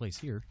taking place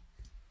here.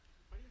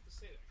 Why do you have to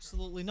say that, Carl?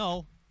 Absolutely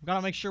no. We've got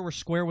to make sure we're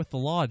square with the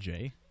law,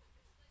 Jay.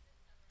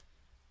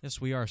 Yes,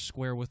 we are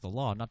square with the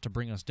law. Not to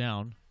bring us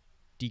down,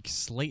 Deke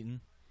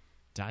Slayton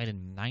died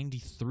in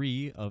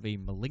 93 of a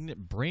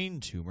malignant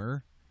brain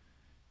tumor.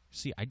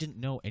 See, I didn't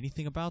know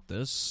anything about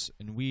this,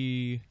 and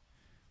we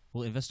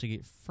will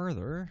investigate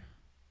further.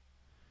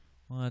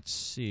 Let's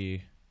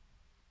see.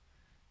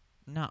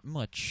 Not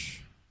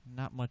much.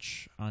 Not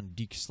much on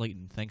Deke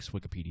Slayton, thanks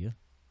Wikipedia.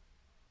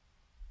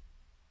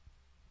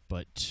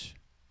 But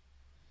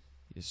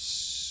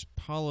this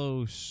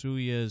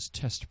Apollo-Soyuz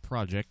test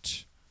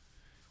project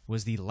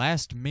was the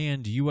last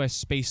manned U.S.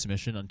 space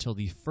mission until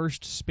the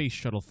first space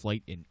shuttle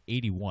flight in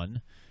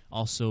 '81.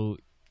 Also,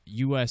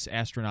 U.S.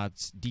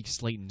 astronauts Deke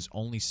Slayton's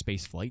only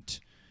space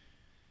flight.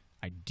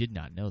 I did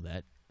not know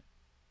that.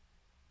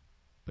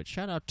 But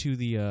shout out to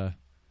the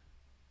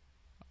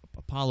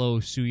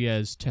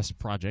Apollo-Soyuz test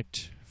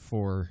project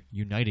for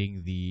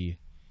uniting the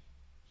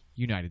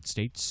United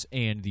States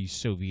and the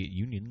Soviet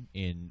Union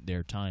in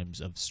their times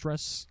of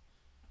stress,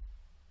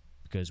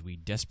 because we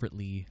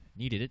desperately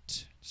needed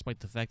it,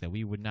 despite the fact that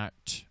we would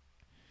not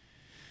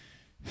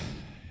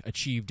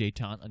achieve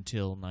détente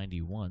until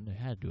 91.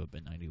 It had to have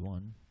been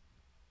 91.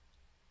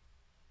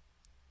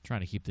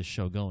 Trying to keep this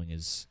show going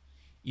as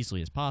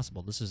easily as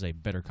possible. This is a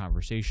better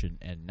conversation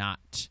and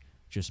not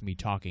just me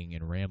talking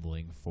and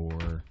rambling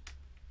for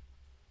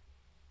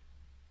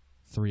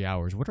 3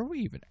 hours. What are we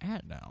even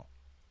at now?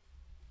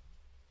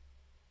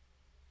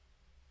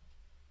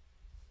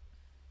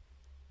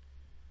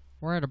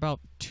 We're at about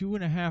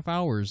 2.5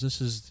 hours.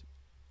 This is,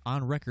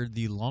 on record,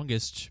 the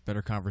longest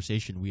better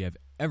conversation we have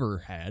ever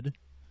had.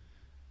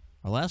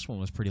 Our last one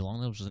was pretty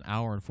long. That was 1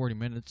 hour and 40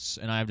 minutes.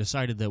 And I have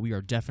decided that we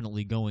are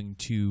definitely going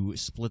to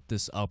split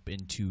this up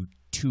into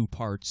 2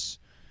 parts,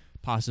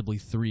 possibly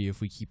 3 if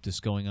we keep this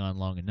going on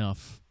long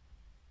enough.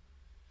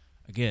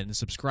 Again,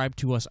 subscribe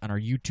to us on our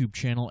YouTube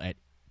channel at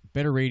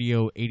Better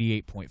Radio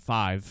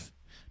 88.5.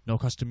 No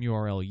custom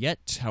URL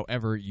yet.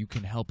 However, you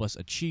can help us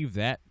achieve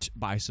that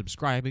by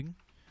subscribing.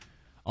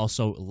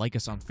 Also, like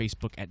us on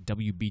Facebook at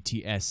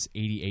WBTS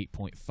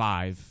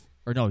 88.5.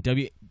 Or no,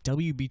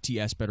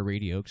 WBTS Better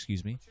Radio,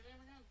 excuse me. What's your name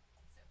again?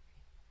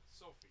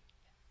 Sophie.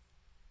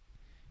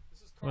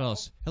 This is Carl. What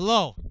else?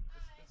 Hello.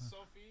 It's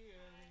Sophie,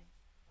 and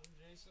I'm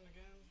Jason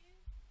again.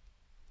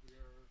 We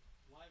are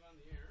live on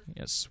the air.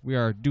 Yes, we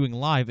are doing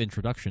live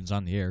introductions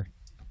on the air.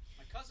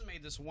 My cousin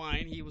made this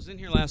wine. He was in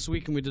here last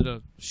week, and we did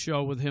a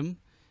show with him.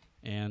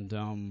 And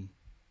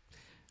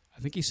I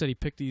think he said he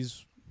picked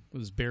these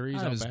with his berries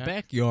out out of his back.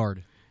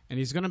 backyard. And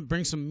he's going to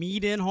bring some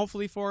mead in,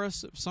 hopefully, for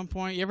us at some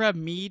point. You ever have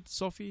mead,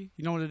 Sophie?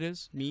 You know what it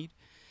is? Mead?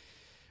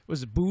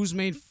 Was it booze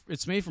made?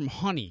 It's made from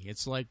honey.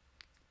 It's like,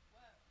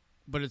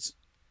 but it's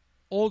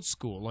old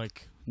school,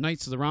 like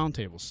Knights of the Round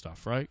Table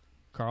stuff, right?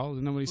 Carl,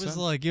 isn't that what he It was said?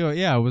 like,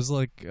 yeah, it was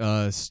like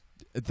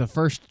the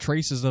first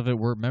traces of it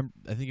were,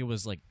 I think it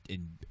was like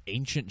in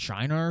ancient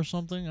China or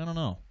something. I don't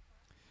know.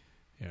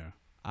 Yeah.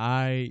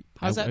 I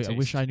How's that taste?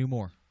 wish I knew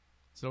more.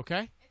 Is it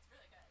okay? It's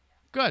really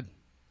good. Yeah. Good.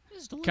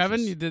 It's delicious.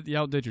 Kevin, you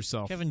outdid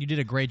yourself. Kevin, you did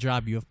a great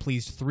job. You have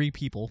pleased 3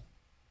 people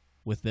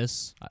with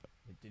this.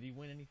 Did he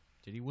win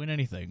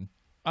anything?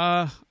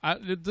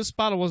 This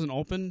bottle wasn't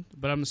open,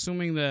 but I'm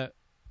assuming that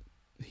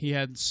he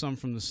had some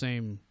from the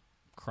same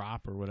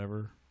crop or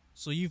whatever.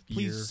 So you've Year,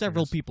 pleased I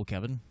several guess. people,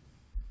 Kevin.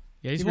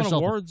 Yeah, he's Give won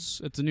yourself a-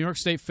 awards at the New York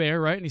State Fair,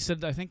 right? And he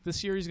said, I think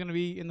this year he's going to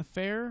be in the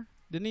fair,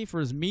 didn't he, for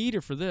his mead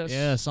or for this?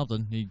 Yeah,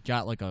 something. He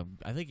got like I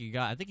think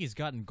he's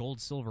gotten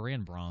gold, silver,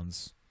 and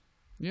bronze.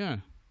 Yeah.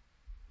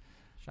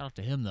 Shout out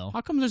to him though.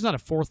 How come there's not a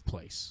 4th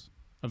place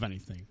of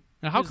anything?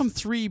 Now, how come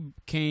 3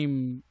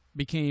 became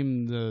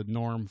the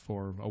norm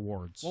for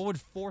awards? What would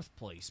 4th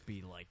place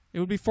be like? It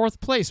would be 4th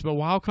place, but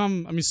how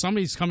come? I mean,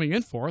 somebody's coming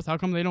in 4th. How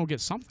come they don't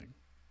get something?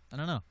 I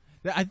don't know.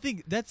 I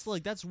think that's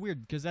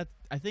weird because I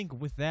think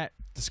with that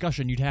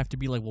discussion you'd have to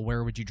be like, well,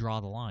 where would you draw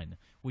the line?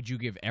 Would you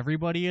give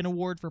everybody an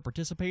award for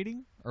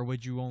participating, or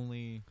would you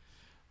only?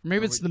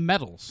 Maybe it's the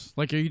metals.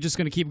 Like, are you just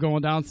going to keep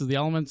going down through the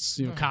elements?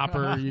 You know,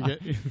 copper. You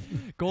get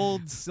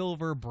Gold,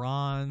 silver,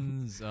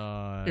 bronze.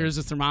 here's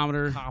a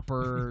thermometer.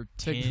 Copper,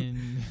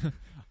 tin.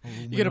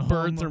 You get a bird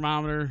aluminum.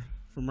 thermometer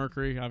for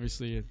mercury,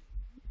 obviously.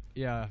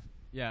 Yeah,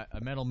 a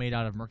metal made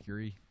out of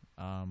mercury.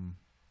 How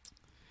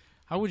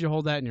would you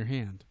hold that in your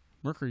hand?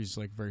 Mercury's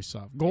like very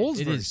soft.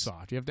 Gold's It very is.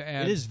 soft. You have to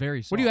add. It is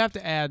very soft. What do you have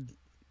to add?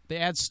 They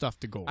add stuff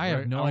to gold. I have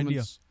right? no Elements. idea.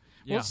 Well,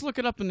 Yeah. let's look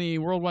it up in the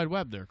World Wide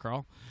Web there,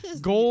 Carl.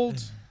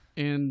 Gold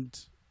and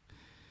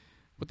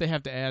what they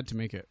have to add to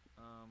make it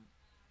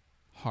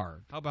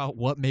hard. How about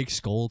what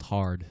makes gold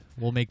hard?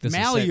 We'll make this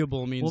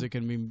Malleable means well, it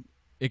can be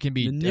it can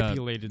be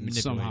manipulated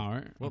somehow,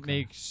 right? What Okay.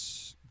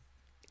 makes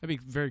That'd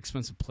be very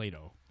expensive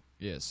Play-Doh.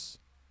 yes.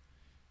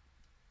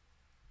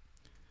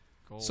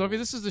 Gold. Sophie,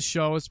 this is the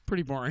show. It's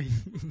pretty boring.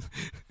 This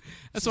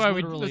that's is why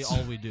literally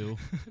all we do.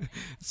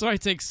 That's why I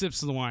take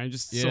sips of the wine,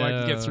 just so I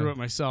can get through it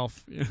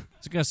myself. Yeah. I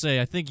was gonna say,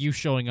 I think you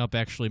showing up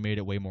actually made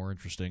it way more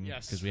interesting.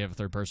 Yes. because we have a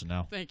third person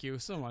now. Thank you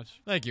so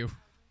much. Thank you.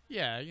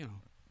 Yeah, you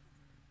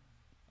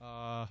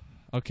know.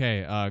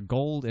 Okay.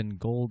 Gold and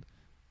gold.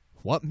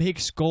 What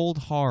makes gold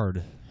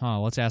hard?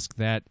 Let's ask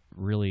that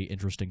really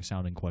interesting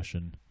sounding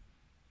question.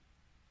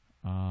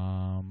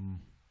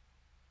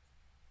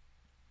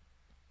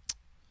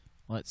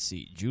 Let's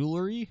see.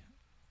 Jewelry.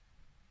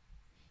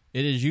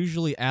 It is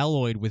usually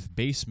alloyed with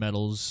base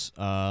metals.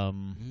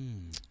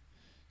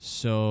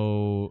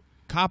 So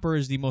copper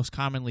is the most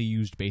commonly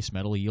used base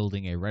metal,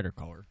 yielding a redder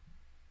color.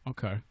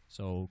 Okay.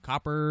 So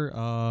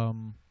copper,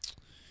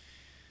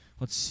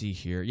 let's see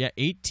here. Yeah,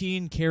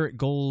 18-karat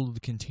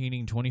gold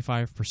containing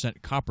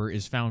 25% copper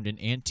is found in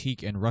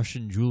antique and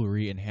Russian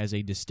jewelry and has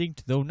a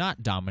distinct, though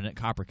not dominant,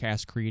 copper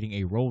cast, creating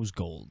a rose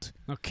gold.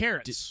 Now,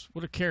 carats.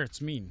 What do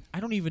carats mean? I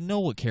don't even know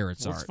what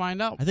carats Let's are.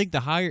 find out. I think the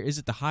higher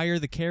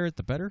the carat,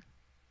 the better?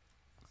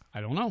 I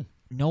don't know.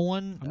 No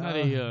one. I'm not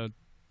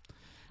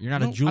You're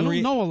not a jewelry.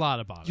 I don't know a lot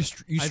about it.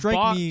 You I strike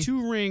bought me.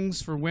 2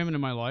 rings for women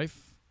in my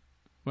life.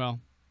 Well,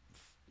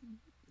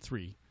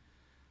 3.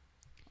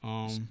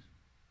 I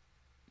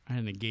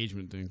had an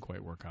engagement, didn't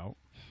quite work out.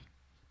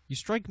 You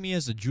strike me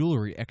as a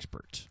jewelry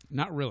expert.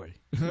 Not really.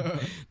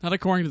 Not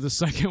according to the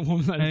second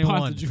woman that I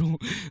Anyone.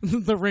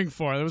 bought the ring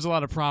for. There was a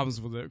lot of problems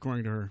with it,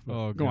 according to her. But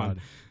Oh go God.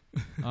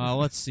 on.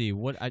 Let's see.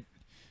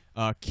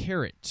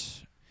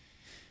 Carat.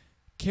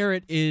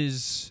 Carat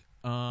is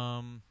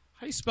How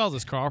do you spell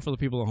this, Carl, for the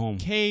people at home?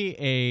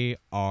 Karat,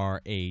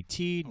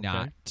 Okay.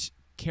 not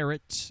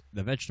carrot,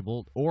 the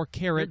vegetable, or They're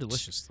carrot.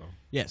 delicious, though.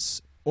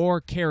 Yes,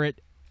 or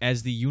carat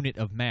as the unit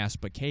of mass,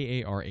 but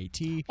Karat.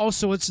 Oh,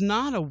 so it's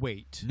not a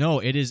weight. No,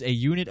 it is a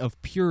unit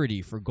of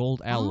purity for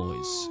gold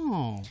alloys.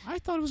 Oh, I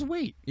thought it was a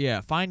weight.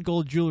 Yeah, fine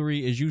gold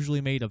jewelry is usually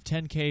made of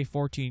 10K,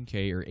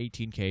 14K, or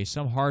 18K.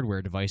 Some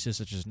hardware devices,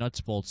 such as nuts,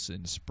 bolts,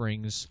 and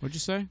springs. What'd you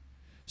say?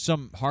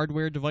 Some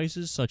hardware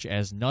devices, such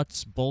as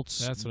nuts,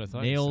 bolts, That's what I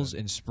thought you nails, said.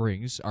 and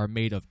springs, are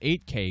made of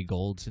 8K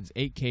gold, since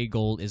 8K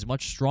gold is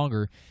much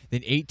stronger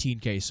than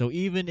 18K. So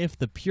even if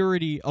the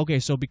purity... Okay,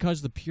 so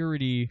because the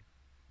purity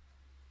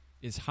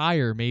is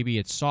higher, maybe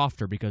it's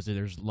softer because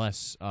there's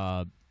less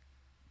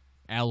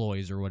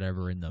alloys or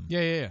whatever in them.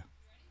 Yeah.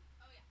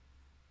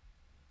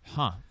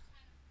 Huh.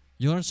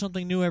 You learn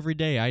something new every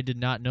day. I did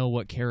not know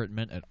what carat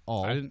meant at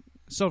all. I didn't.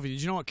 Sophie,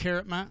 did you know what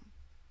carat meant?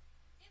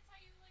 It's how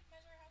you like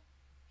measure how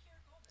pure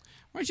gold is.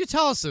 Why don't you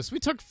tell us this? We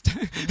took.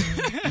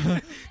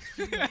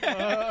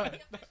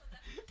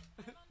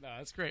 No,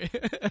 that's great.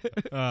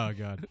 Oh,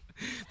 God.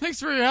 Thanks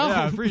for your help.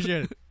 Yeah, I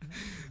appreciate it.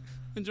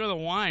 Enjoy the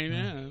wine.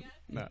 Yeah.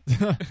 No.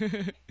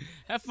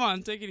 Have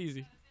fun. Take it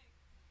easy.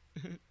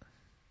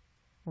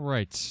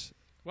 Right.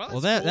 Well,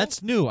 Well, that's cool.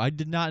 that's new. I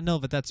did not know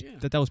that Yeah.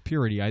 that was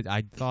purity.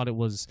 I thought it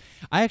was.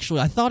 I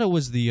thought it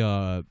was the.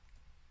 I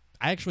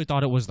actually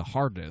thought it was the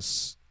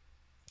hardness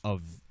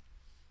of.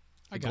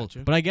 I gold. got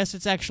you. But I guess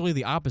it's actually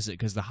the opposite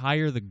because the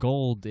higher the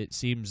gold, it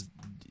seems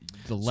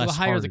the less. So the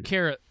higher hard. the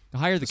carat, the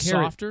higher the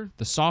carat, softer.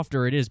 the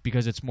softer it is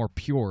because it's more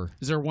pure.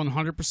 Is there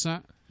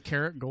 100%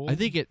 carat gold? I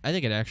think it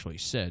actually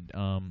said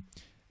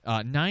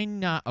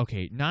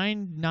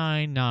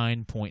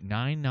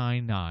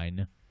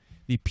 999.999,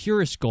 the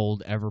purest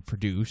gold ever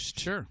produced.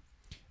 Sure.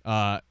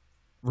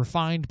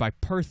 Refined by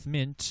Perth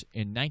Mint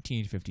in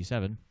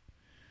 1957.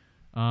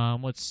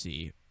 Let's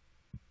see.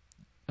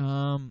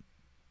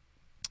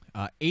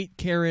 8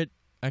 carat.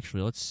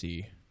 Actually, let's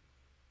see.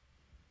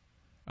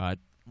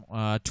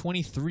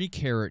 23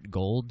 karat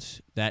gold.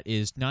 That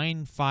is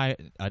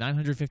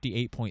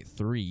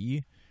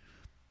 958.3.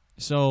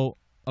 So,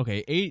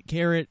 okay, 8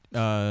 carat.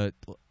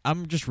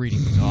 I'm just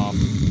reading this off.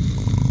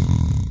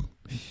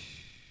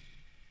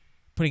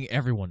 Putting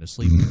everyone to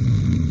sleep.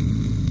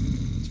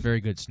 It's a very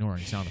good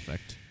snoring sound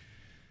effect.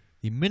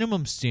 The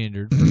minimum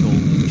standard for gold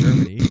in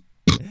Germany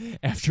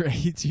after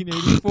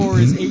 1884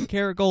 is 8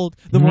 karat gold.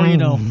 The more you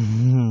know.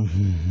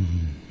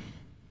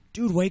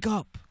 Dude, wake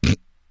up.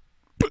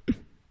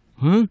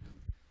 Huh?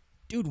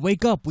 Dude,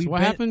 wake up. So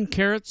what happened?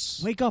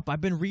 Carrots? Wake up. I've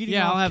been reading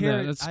Yeah, off I'll have that.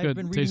 carrot- That's I've good.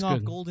 been Tastes reading off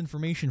good. gold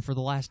information for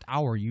the last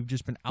hour. You've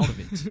just been out of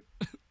it.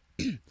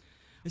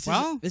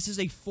 This is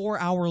a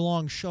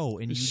 4-hour-long show,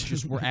 and you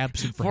just were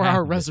absent for 4-hour half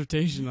of it.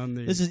 resitation on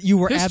the You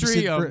were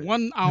history absent of for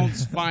 1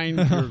 ounce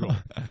fine pure gold.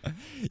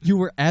 you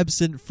were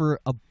absent for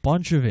a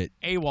bunch of it.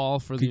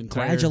 AWOL for the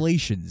entire.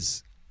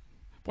 Congratulations.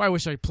 Boy, I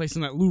wish I played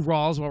some of that Lou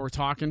Rawls while we're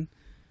talking.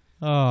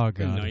 Oh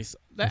Been god. nice.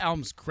 That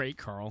album's great,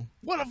 Carl.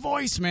 What a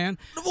voice, man.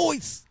 The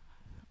voice.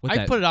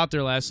 I put it out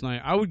there last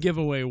night. I would give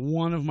away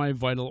one of my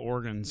vital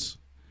organs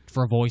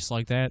for a voice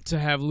like that. to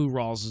have Lou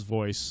Rawls'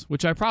 voice,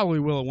 which I probably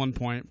will at one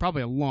point.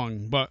 Probably a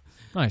lung, but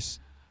Nice.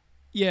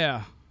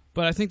 yeah.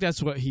 But I think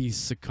that's what he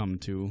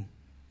succumbed to.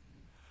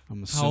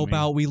 I'm assuming. How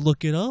about we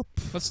look it up?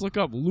 Let's look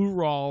up Lou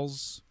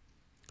Rawls'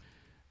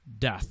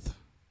 death.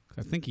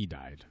 I think he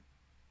died.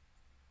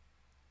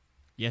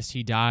 Yes,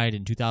 he died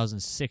in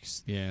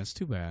 2006. Yeah, it's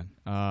too bad.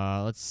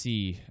 Let's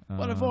see.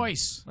 What a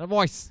voice. What a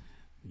voice.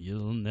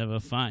 You'll never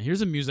find.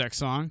 Here's a Muzak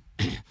song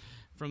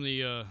from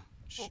the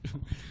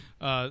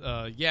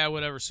yeah,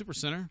 whatever, Super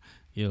Center.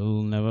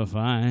 You'll never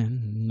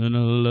find another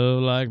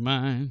love like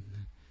mine.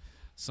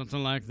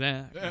 Something like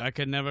that. I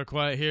could never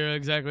quite hear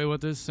exactly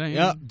what this saying.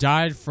 Yep,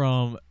 died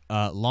from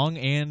lung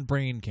and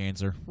brain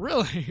cancer.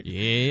 Really?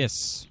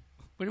 Yes.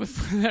 Look at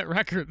that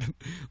record.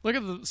 Look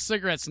at the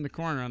cigarettes in the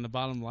corner on the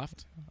bottom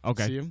left.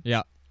 Okay. See 'em?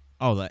 Yeah.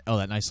 Oh, that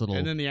nice little.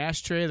 And then the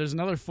ashtray. There's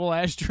another full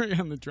ashtray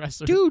on the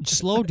dresser. Dude,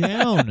 slow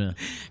down.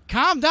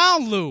 Calm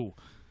down, Lou.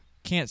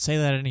 Can't say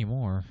that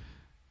anymore.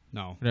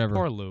 No. Whatever.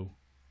 Poor Lou.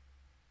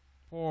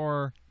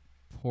 Poor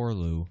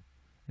Lou.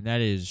 And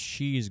that is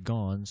She's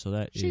Gone. So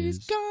that She's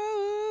is. gone.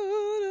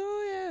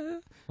 Oh, yeah.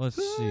 Let's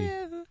Oh, see.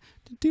 yeah.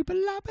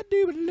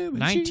 Doop-a-lop-a-doop-a-loop,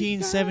 and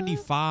she's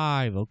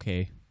 1975.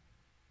 Okay.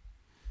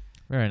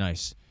 Very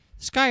nice.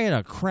 This guy had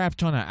a crap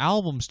ton of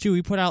albums too.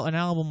 He put out an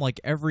album like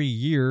every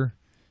year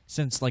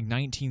since like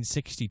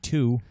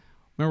 1962.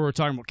 Remember we were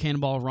talking about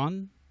Cannonball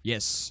Run?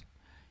 Yes.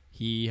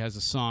 He has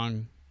a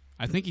song.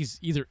 I think he's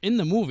either in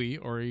the movie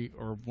or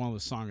one of the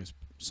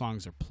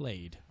songs are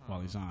played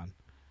while he's on.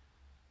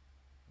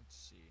 Let's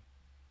see.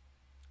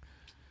 I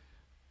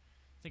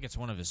think it's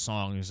one of his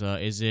songs.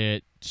 Is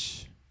it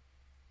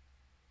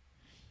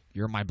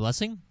You're My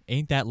Blessing?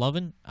 Ain't That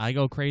Lovin'? I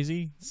Go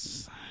Crazy?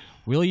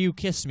 Will You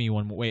Kiss Me?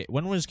 Wait,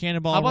 when was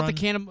Cannonball How about Run? the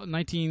Cannonball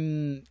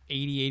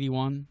 1980,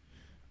 81?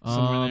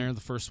 Somewhere there,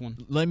 the first one.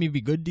 Let Me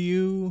Be Good to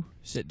You.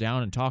 Sit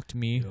Down and Talk to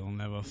Me. You'll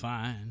never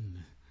find.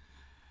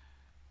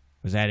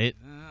 Was that it?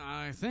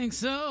 I think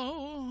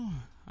so.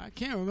 I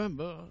can't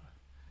remember.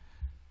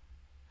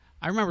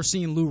 I remember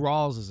seeing Lou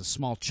Rawls as a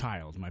small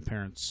child. My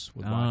parents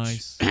would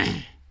watch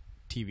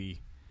TV.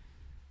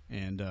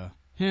 And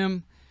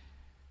him.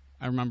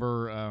 I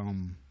remember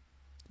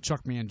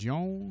Chuck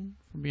Mangione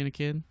from being a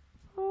kid.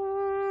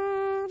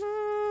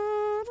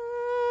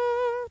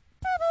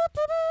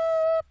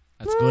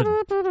 That's good.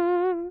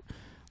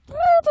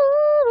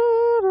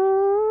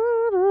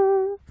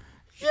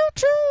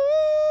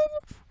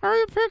 YouTube, are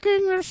you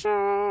picking this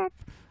up?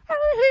 Are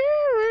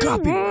you hearing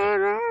Copyright.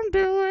 what I'm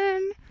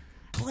doing?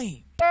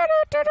 Claim.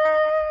 Da-da-da-da.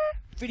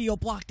 Video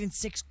blocked in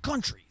 6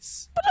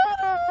 countries.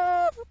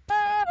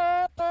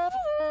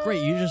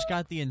 Great, you just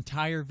got the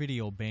entire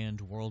video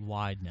banned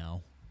worldwide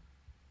now.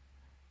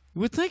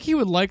 You would think he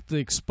would like the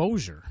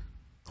exposure.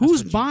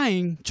 Who's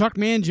buying Chuck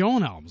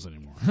Mangione albums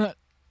anymore?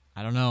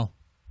 I don't know.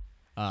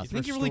 You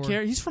think he really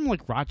cares? He's from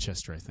like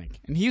Rochester, I think,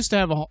 and he used to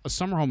have a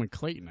summer home in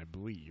Clayton, I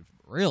believe.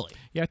 Really?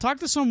 Yeah, I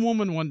talked to some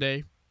woman one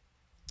day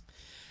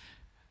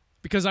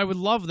because I would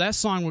love that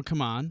song would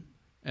come on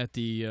at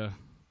the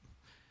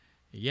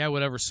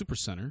whatever Super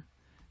Center,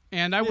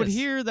 and I would Yes.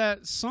 hear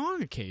that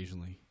song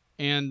occasionally.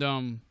 And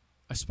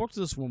I spoke to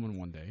this woman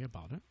one day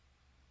about it,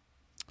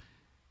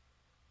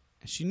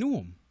 and she knew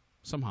him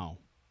somehow,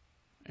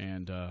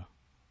 and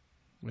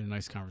we had a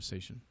nice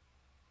conversation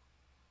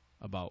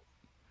about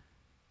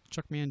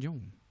Chuck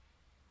Mangione.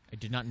 I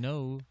did not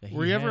know that he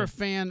Were you ever a had-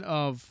 fan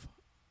of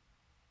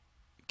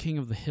King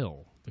of the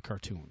Hill, the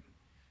cartoon?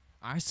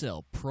 I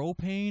sell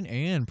propane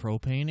and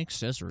propane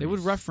accessories. They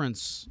would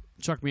reference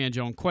Chuck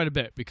Mangione quite a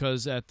bit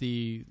because at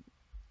the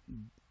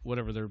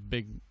whatever their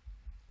big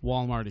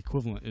Walmart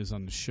equivalent is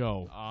on the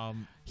show,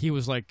 he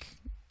was like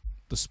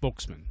the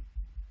spokesman.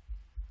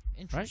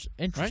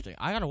 Interesting.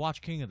 I gotta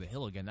watch King of the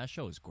Hill again. That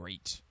show is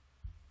great.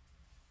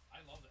 I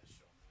love that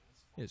show,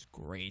 man. It's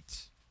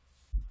great.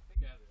 I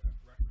think I have the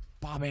record.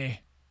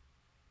 Bobby.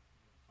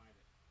 Find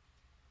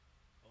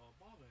it. Oh,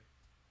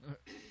 Bobby.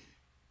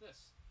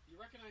 This. You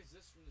recognize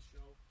this from the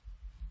show?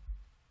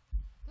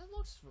 That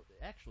looks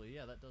actually,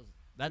 yeah, that does.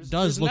 That There's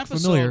does an look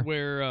episode familiar.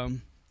 where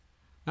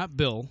not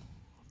Bill,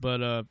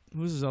 but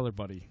who's his other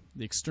buddy?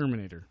 The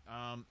Exterminator.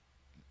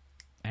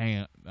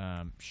 Hang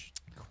on.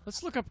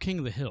 Let's look up King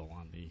of the Hill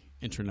on the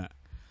internet.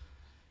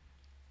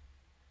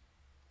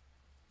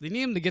 They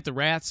need him to get the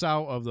rats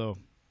out of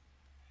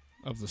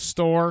the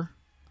store,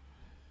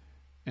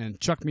 and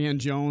Chuck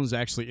Mangione's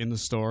actually in the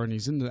store, and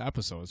he's in the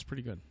episode. It's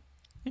pretty good.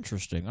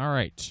 Interesting. All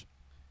right.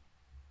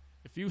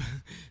 If you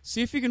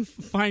see if you can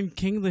find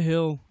King of the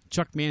Hill,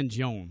 Chuck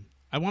Mangione.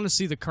 I want to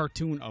see the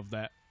cartoon of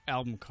that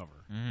album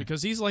cover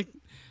because he's like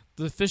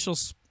the official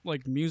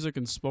like music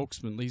and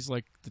spokesman. He's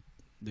like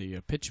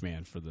the pitch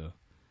man for the.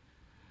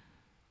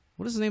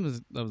 What is the name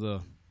of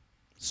the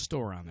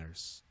store on there?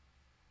 It's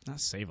not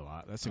Save a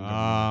Lot. That's a good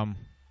one.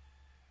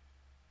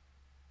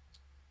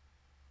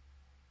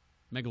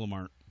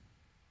 Megalomart.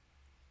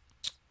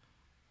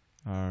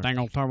 Dang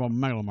old talk about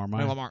Megalomart,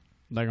 man.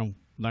 Dang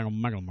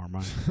Megalomart,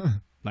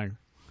 man. Dang.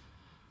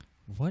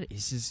 What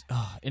is his?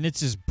 And it's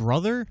his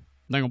brother.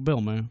 Dang old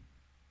Bill, man.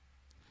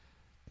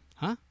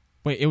 Huh?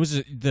 Wait, it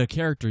was the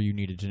character you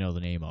needed to know the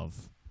name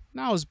of.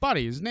 No, his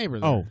buddy, his neighbor.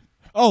 There.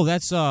 Oh,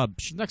 that's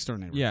Next door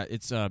neighbor. yeah,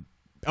 it's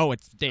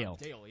it's Dale.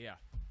 Dale, yeah.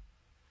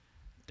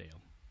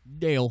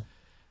 Dale.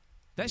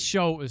 That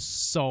show is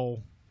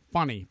so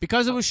funny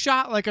because it was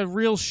shot like a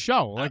real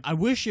show. Like I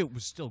wish it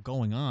was still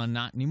going on.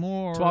 Not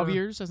anymore. 12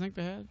 years, I think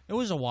they had. It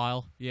was a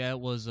while. Yeah, it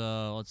was.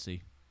 Let's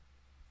see.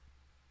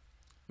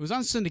 It was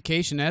on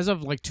syndication. As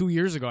of like 2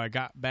 years ago, I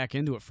got back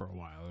into it for a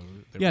while.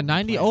 Yeah,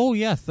 90. Oh,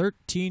 yeah,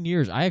 13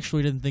 years. I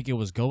actually didn't think it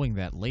was going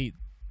that late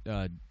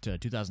to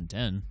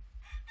 2010.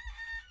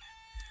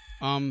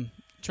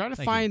 Try to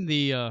Thank find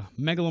the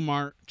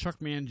Megalomart Chuck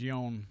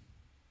Mangione.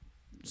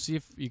 See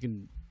if you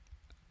can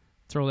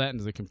throw that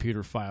into the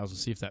computer files and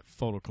see if that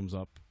photo comes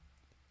up.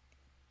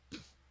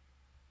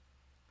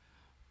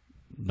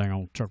 Dang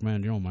old Chuck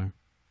Mangione, man.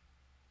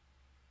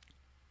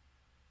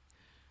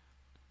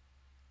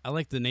 I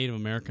like the Native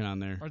American on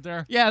there. Right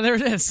there. Yeah, there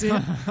it is. See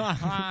it?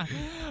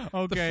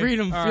 Okay. The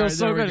freedom All feels right,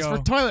 so there we good. It's go.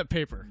 for toilet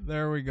paper.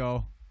 There we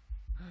go.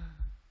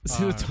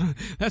 See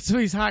that's what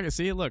he's hocking.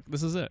 See, look,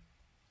 this is it.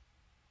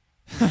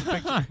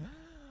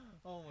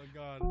 Oh my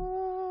god.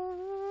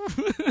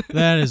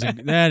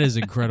 that is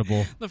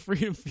incredible. The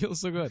freedom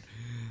feels so good.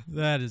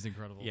 That is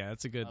incredible. Yeah,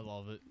 it's a good. I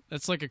love it.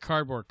 That's like a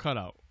cardboard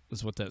cutout.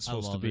 Is what that's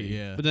supposed to love be. it,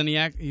 yeah. But then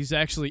he's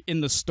actually in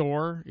the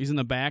store. He's in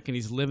the back and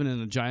he's living in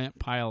a giant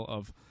pile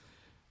of.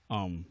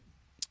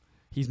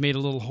 He's made a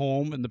little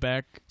home in the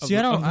back. Of See,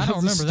 I don't the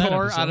remember that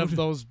store out of episode.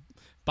 those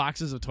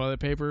boxes of toilet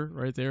paper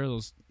right there.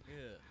 Those.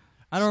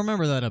 I don't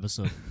remember that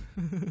episode.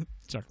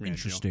 Chuck Mangione.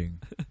 Interesting.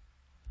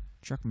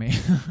 Chuck Man.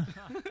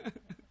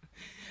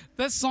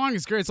 That song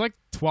is great. It's like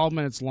 12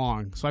 minutes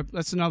long. So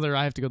that's another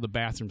I have to go to the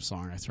bathroom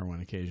song I throw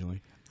in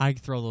occasionally. I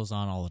throw those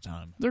on all the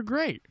time. They're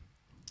great.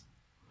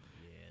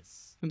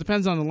 Yes. It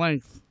depends on the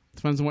length.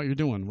 Depends on what you're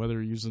doing. Whether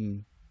you're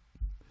using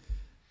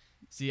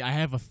See, I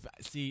have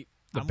the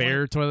I'm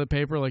bare toilet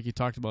paper like you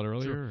talked about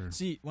earlier. Sure. or-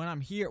 See, when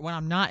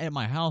I'm not at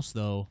my house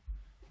though,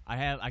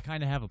 I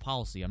kind of have a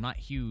policy. I'm not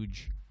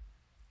huge.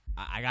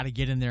 I got to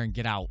get in there and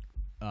get out.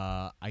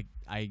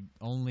 I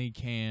only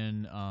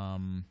can.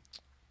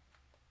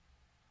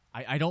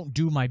 I don't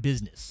do my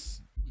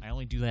business. I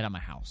only do that at my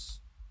house.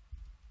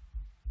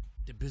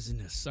 The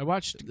business. I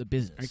watched. The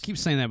business. I keep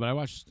saying that, but I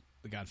watched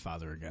The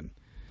Godfather again.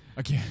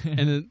 Okay. And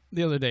then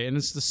the other day, and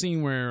it's the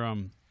scene where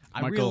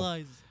Michael.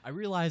 I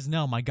realize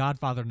now my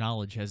Godfather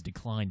knowledge has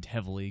declined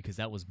heavily because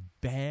that was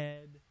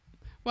bad.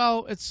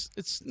 Well, it's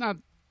not.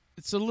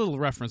 It's a little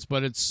reference,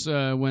 but it's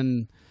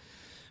when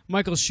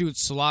Michael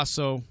shoots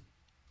Salasso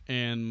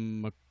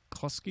and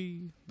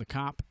McCluskey, the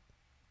cop,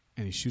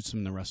 and he shoots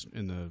him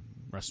in the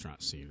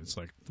restaurant scene. It's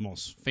like the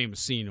most famous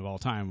scene of all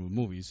time of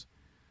movies.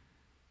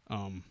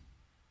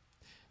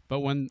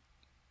 But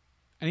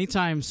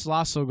anytime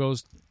Salasso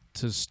goes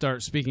to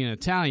start speaking in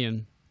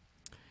Italian,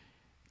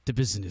 the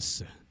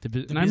business,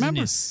 and I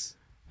remember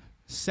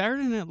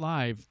Saturday Night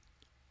Live.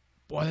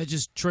 Boy, that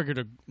just triggered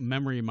a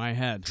memory in my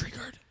head.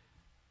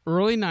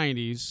 Early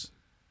 90s,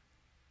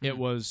 it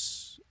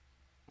was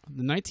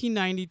the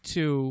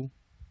 1992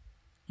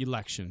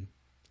 election.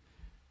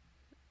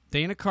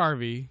 Dana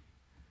Carvey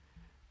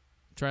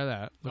Try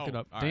that. Look it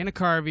up. all Dana right.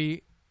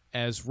 Carvey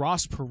as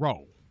Ross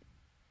Perot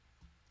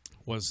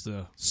was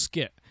the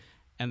skit.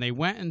 And they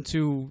went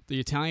into the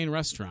Italian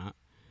restaurant.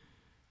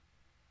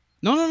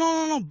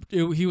 No.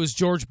 He was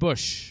George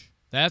Bush.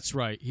 That's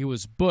right. He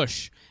was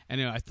Bush.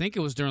 And I think it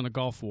was during the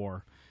Gulf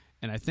War.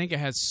 And I think it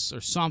had or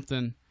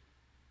something.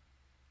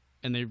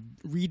 And they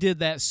redid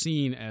that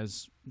scene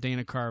as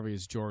Dana Carvey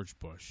as George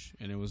Bush.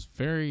 And it was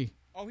very...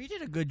 Oh, he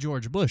did a good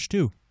George Bush,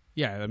 too.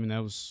 Yeah, I mean,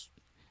 that was...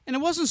 And it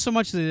wasn't so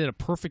much that they did a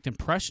perfect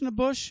impression of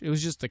Bush. It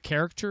was just a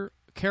caricature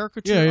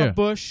of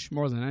Bush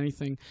more than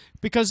anything.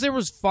 Because there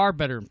was far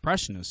better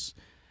impressionists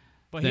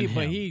But than he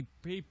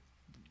him.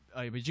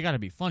 but you got to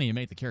be funny and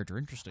make the character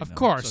interesting. Of though.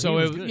 course. So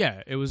he it was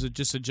good. it was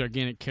just a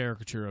gigantic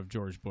caricature of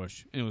George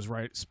Bush. And it was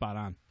right spot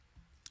on.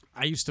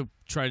 I used to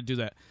try to do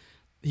that.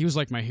 He was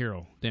like my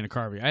hero, Dana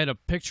Carvey. I had a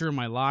picture in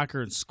my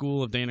locker in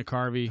school of Dana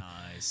Carvey.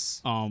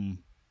 Nice.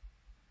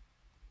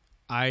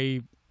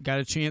 I got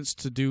a chance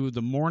to do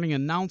the morning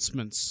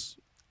announcements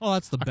Oh,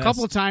 that's the best. a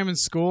couple of times in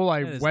school.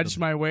 I That is wedged the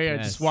my way. I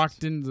just best.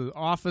 walked into the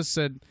office,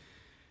 said,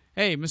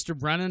 "Hey, Mr.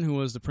 Brennan," who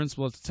was the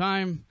principal at the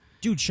time,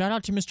 Dude, shout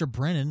out to Mr.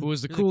 Brennan. who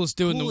was the You're coolest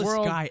dude in the coolest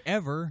world. guy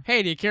ever.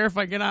 "Hey, do you care if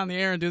I get on the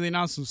air and do the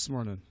announcements this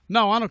morning?"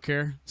 "No, I don't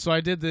care." So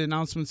I did the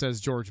announcements as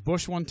George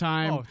Bush one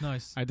time. Oh,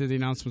 nice. I did the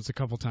announcements a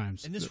couple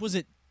times. And this was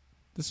it.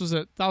 This was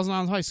at Thousand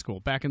Island High School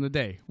back in the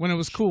day when it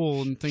was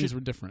cool and things should- were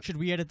different. Should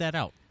we edit that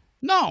out?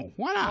 No,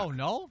 why not? Oh,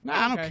 no? Nah,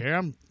 I don't Okay. care.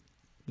 I'm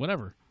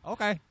whatever.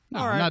 Okay. No,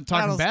 All I'm right. not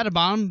talking That'll- bad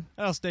about him.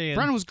 That'll stay in.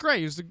 Brennan was great.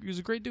 He was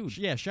a great dude.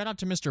 Yeah, shout out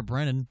to Mr.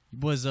 Brennan. He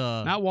was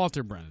Not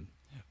Walter Brennan,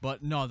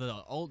 but no,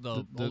 the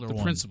older the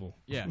one. principal.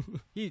 Yeah.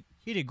 he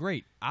did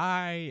great.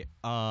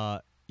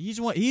 He's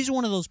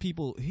one of those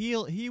people.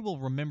 He will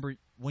remember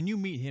when you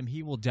meet him,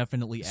 he will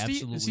definitely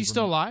absolutely Is he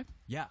still alive?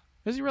 Yeah.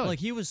 Is he really? Like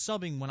he was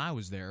subbing when I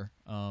was there.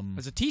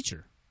 As a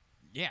teacher?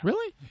 Yeah.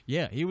 Really?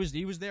 Yeah, he was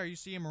there. You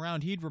see him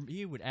around. He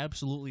would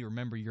absolutely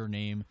remember your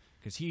name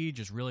because he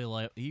just really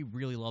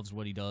loves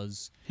what he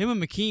does. Him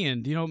and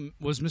McKeon. Do you know,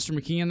 was Mr.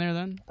 McKeon there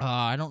then?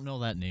 I don't know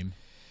that name.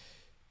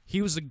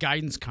 He was the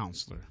guidance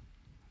counselor.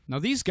 Now,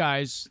 these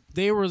guys,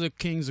 they were the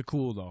kings of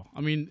cool, though.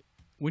 I mean,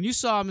 when you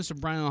saw Mr.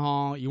 Brennan in the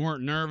hall, you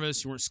weren't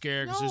nervous, you weren't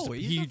scared. No, Cause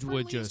he's he the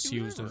would friendliest he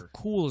dude was the ever.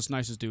 coolest,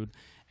 nicest dude.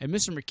 And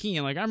Mr.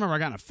 McKeon, like, I remember I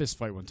got in a fist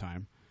fight one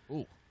time.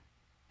 Ooh.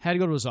 Had to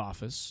go to his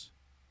office.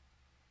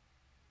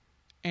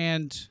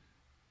 And,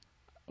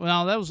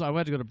 well, I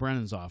had to go to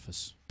Brennan's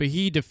office. But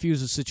he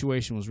diffused the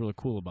situation, was really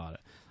cool about it.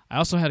 I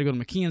also had to go to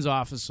McKeon's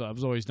office, so I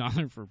was always down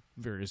there for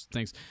various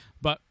things.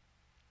 But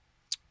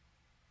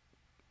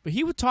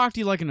he would talk to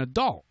you like an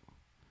adult.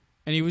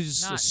 And he was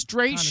just a Not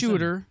straight condescending.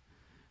 shooter.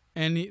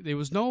 And there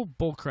was no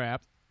bull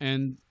crap.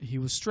 And he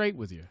was straight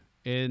with you.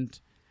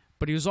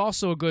 But he was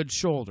also a good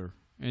shoulder.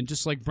 And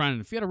just like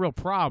Brennan, if you had a real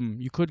problem,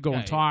 you could go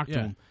and talk to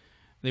him.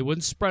 They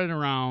wouldn't spread it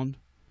around.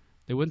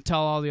 They wouldn't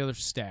tell all the other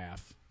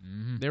staff.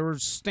 Mm-hmm. They were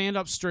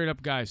stand-up,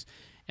 straight-up guys.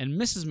 And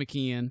Mrs.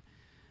 McKeon,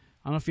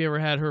 I don't know if you ever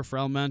had her for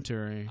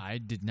elementary. I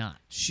did not.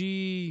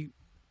 She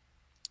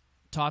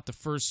taught the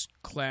first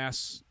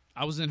class.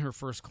 I was in her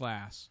first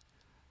class.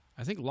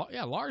 I think,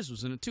 Lars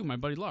was in it too, my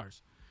buddy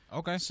Lars.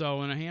 Okay.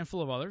 So, and a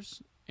handful of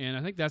others. And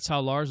I think that's how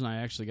Lars and I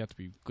actually got to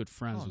be good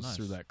friends, was nice.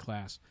 through that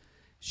class.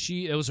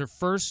 It was her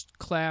first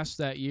class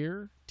that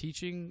year,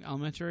 teaching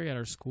elementary at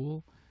our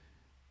school.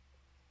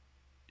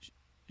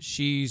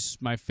 She's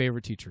my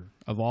favorite teacher.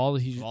 Of all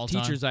the Of all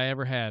teachers time? I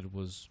ever had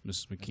was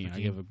Mrs. McKeon. I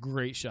McKeon. give a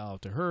great shout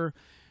out to her.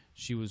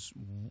 She was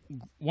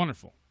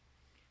wonderful.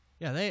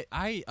 Yeah,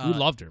 We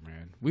loved her,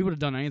 man. We would have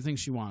done anything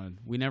she wanted.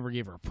 We never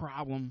gave her a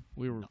problem.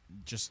 We were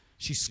just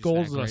She that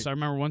scolded us. great. I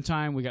remember one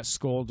time we got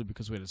scolded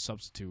because we had a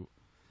substitute.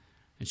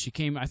 And she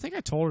came, I think I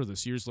told her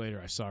this years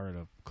later. I saw her at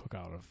a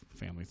cookout, a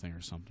family thing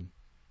or something.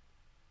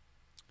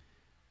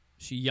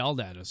 She yelled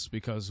at us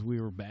because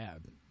we were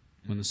bad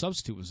when the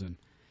substitute was in.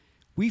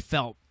 We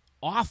felt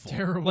awful.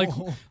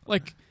 Terrible.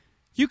 Like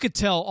you could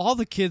tell all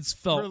the kids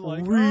felt We're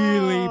like,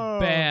 really "Oh."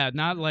 bad.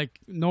 Not like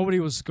nobody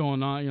was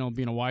going on,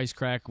 being a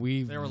wisecrack.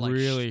 We They were like,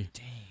 really,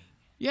 dang,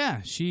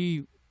 yeah,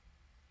 she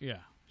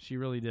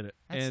really did it.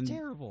 that's and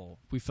terrible.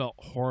 we felt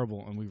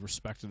horrible, and we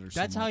respected her so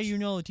much. That's how you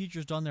know the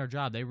teacher's done their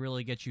job. They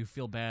really get you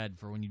feel bad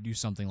for when you do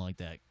something like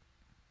that.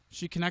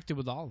 She connected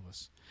with all of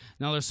us.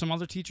 Now, there's some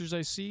other teachers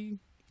I see,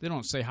 they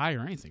don't say hi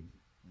or anything.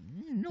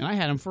 No. And I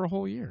had them for a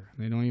whole year.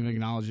 They don't even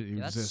acknowledge it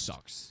That exists.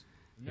 sucks.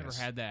 Never Yes.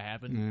 had that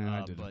happen.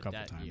 Yeah, I did a but couple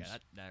that, times.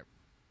 Yeah,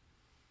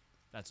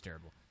 that's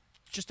terrible.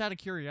 Just out of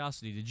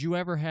curiosity, did you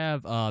ever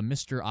have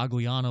Mr.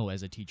 Aguiano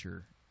as a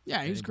teacher?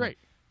 Yeah, he was great.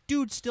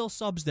 Dude still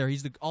subs there.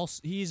 He's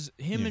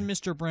him and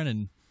Mr.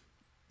 Brennan.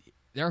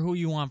 They're who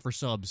you want for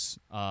subs.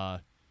 Yeah,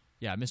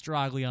 Mr.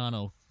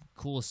 Aguiano,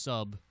 coolest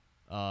sub.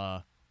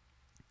 Yeah,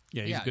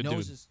 he's a good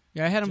knows dude. his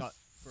Yeah, I had him job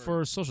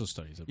for social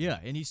studies. I believe. Yeah,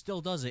 and he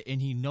still does it,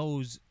 and he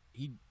knows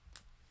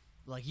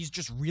he's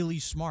just really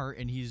smart,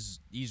 and he's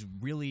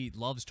really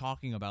loves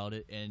talking about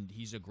it, and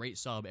he's a great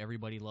sub.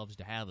 Everybody loves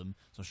to have him.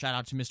 So shout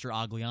out to Mr.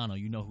 Agliano.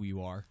 You know who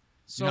you are.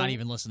 So- You're not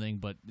even listening,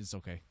 but it's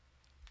okay.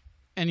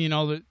 And you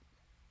know that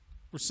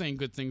we're saying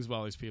good things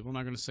about these people. I'm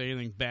not going to say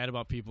anything bad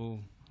about people.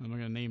 I'm not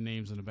going to name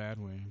names in a bad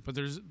way. But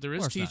there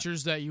is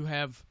teachers that you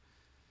have,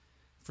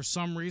 for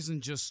some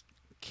reason, just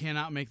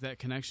cannot make that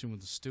connection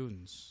with the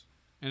students.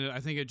 And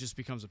I think it just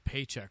becomes a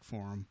paycheck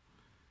for them.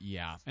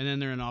 Yeah. And then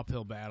they're in an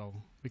uphill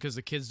battle because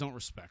the kids don't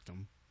respect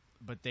them.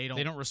 But they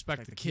don't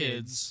respect the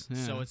kids.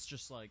 Yeah. So it's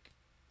just like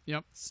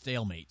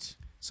stalemate.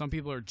 Some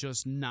people are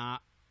just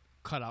not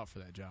cut out for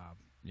that job.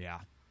 Yeah.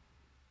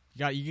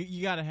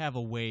 You got to have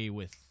a way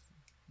with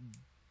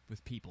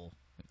people,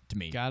 to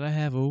me. Gotta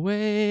have a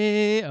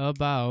way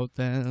about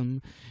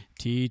them,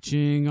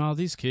 teaching all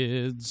these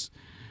kids.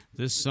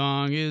 This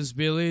song is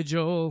Billy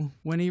Joel.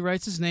 When he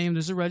writes his name,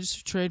 there's a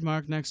registered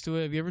trademark next to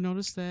it. Have you ever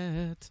noticed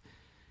that?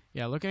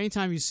 Yeah, look,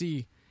 anytime you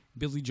see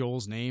Billy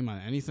Joel's name on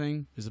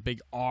anything, there's a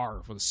big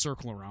R with a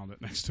circle around it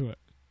next to it.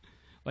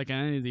 Like on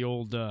any of the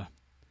old a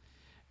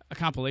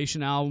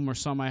compilation album or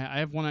something. I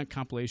have one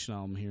compilation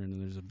album here,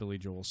 and there's a Billy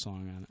Joel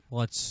song on it.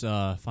 Let's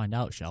find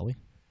out, shall we?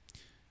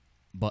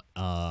 But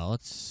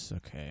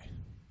okay.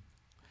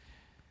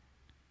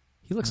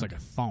 He looks like a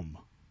thumb.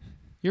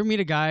 You ever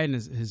meet a guy and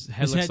his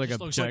head looks like a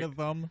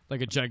thumb?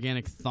 Like a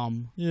gigantic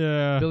thumb?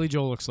 Yeah. Billy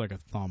Joel looks like a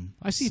thumb.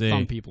 I see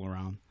thumb people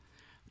around.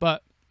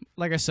 But,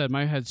 like I said,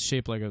 my head's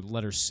shaped like a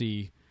letter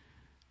C,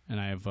 and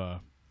I have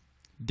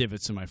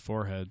divots in my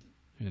forehead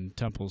and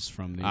temples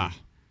from the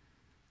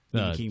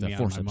making me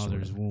out of my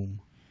mother's womb.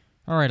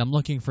 All right, I'm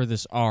looking for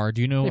this R.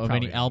 Do you know of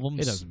any albums?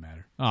 It doesn't matter.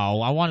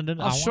 Oh,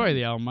 I'll show you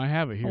the album. I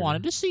have it here. I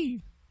wanted to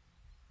see.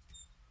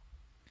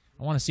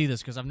 I want to see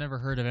this because I've never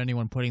heard of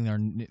anyone putting their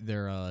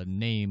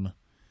name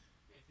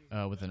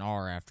with an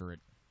R after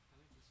it.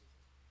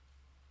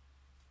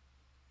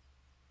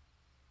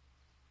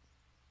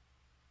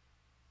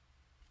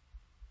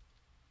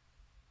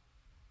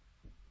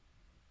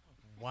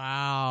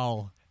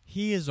 Wow.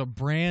 He is a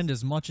brand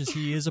as much as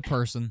he is a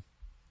person.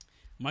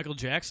 Michael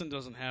Jackson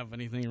doesn't have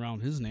anything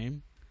around his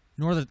name.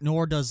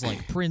 Nor does,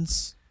 like,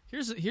 Prince.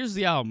 Here's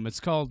the album.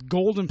 It's called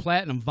Gold and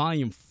Platinum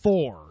Volume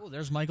 4. Oh,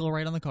 there's Michael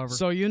right on the cover.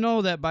 So you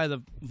know that by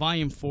the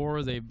Volume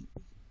 4, they've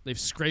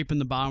scraped in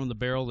the bottom of the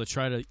barrel to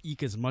try to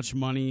eke as much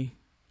money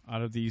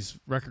out of these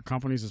record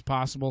companies as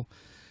possible.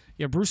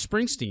 Yeah, Bruce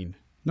Springsteen.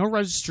 No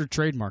registered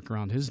trademark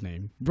around his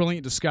name.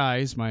 Brilliant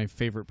Disguise, my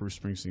favorite Bruce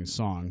Springsteen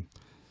song.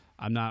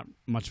 I'm not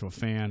much of a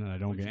fan, and I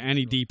don't get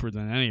any deeper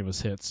than any of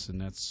his hits,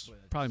 and that's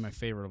probably my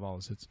favorite of all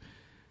his hits.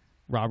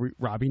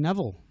 Robbie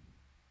Neville.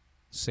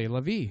 C'est la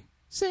vie.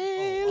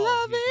 C'est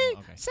la vie.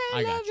 Okay. C'est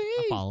I la got you.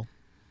 I vie. follow.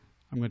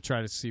 I'm going to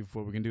try to see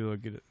what we can do to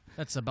get it.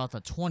 That's about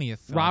the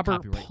 20th Robert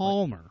copyright.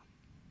 Palmer.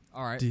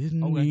 All right.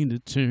 Didn't mean to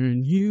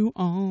turn you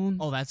on.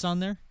 Oh, that's on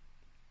there?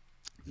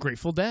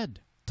 Grateful Dead.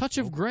 Touch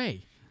of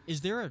Grey.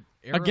 Is there a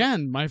era?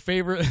 Again, my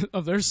favorite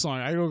of their song.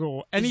 I don't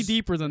go any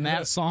deeper than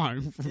that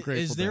song from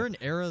Grateful Is there Dead.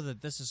 an era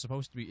that this is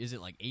supposed to be? Is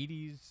it like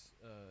 80s?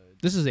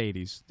 This is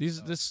 80s.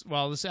 This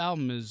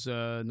album is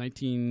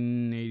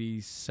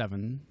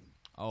 1987.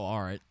 Oh,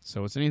 all right.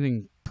 So it's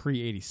anything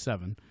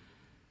pre-87.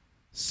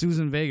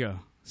 Susan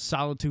Vega,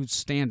 Solitude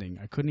Standing.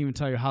 I couldn't even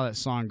tell you how that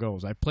song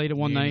goes. I played it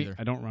one night. Neither.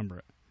 I don't remember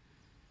it.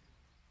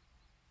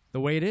 The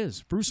Way It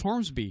Is. Bruce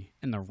Hornsby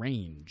in The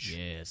Range.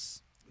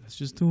 Yes. That's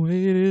just the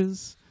way it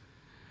is.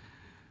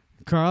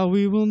 Carl,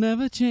 we will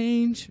never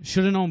change.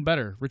 Should have known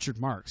better. Richard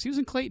Marx. He was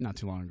in Clayton not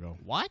too long ago.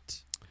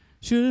 What?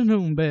 Should have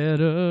known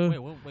better.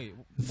 Wait.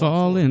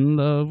 Fall in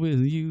love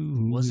with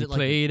you. Was He it like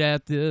played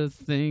at the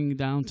thing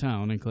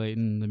downtown in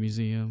Clayton, the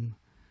museum.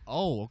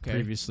 Oh, okay.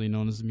 Previously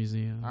known as the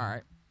museum. All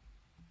right.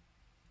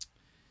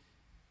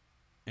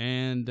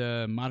 And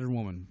Modern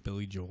Woman,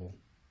 Billy Joel.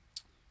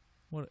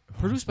 What?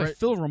 Produced by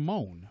Phil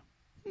Ramone.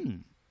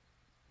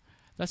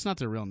 That's not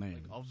their real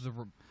name. Of the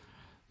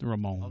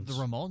Ramones. Of the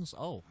Ramones?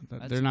 Oh.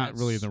 They're not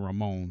really the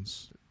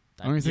Ramones.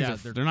 I don't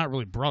think they're not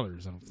really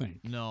brothers, I don't think.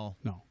 No.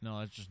 No.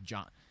 No, it's just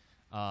John.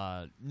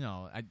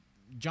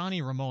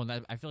 Johnny Ramone,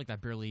 I feel like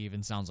that barely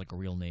even sounds like a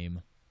real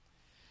name.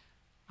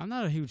 I'm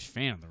not a huge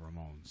fan of the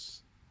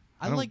Ramones.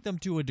 I like them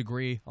to a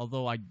degree,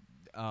 although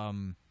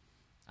I'm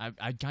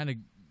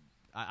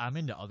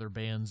into other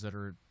bands that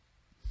are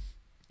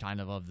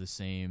kind of the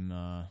same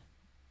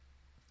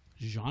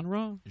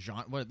genre.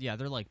 Well, yeah,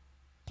 they're like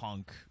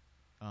punk.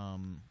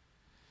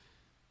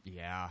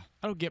 Yeah,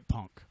 I don't get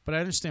punk, but I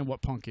understand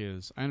what punk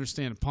is. I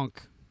understand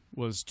punk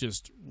was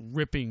just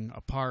ripping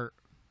apart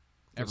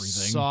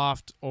everything, the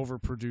soft,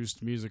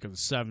 overproduced music of the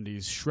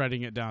 70s,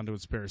 shredding it down to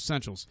its bare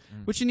essentials,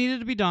 which needed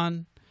to be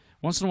done.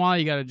 Once in a while,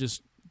 you got to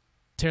just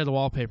tear the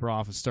wallpaper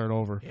off and start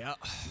over. Yeah,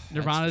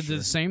 Nirvana did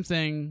the same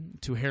thing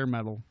to hair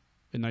metal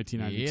in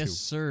 1992. Yes,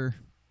 sir.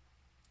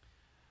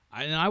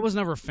 I was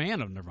never a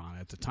fan of Nirvana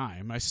at the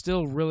time. I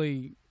still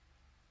really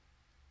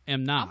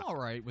am not. I'm all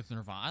right with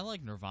Nirvana. I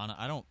like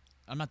Nirvana.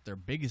 I'm not their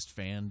biggest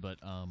fan, but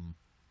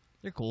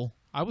they're cool.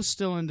 I was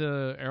still into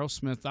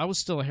Aerosmith. I was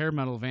still a hair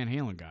metal Van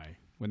Halen guy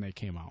when they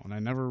came out, and I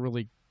never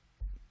really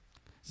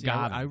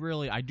got it.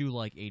 I do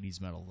like 80s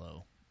metal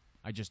though.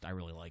 I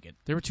really like it.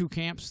 There were two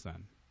camps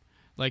then.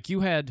 Like you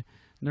had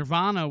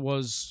Nirvana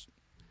was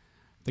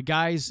the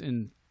guys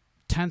in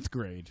 10th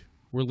grade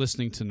were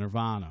listening to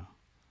Nirvana.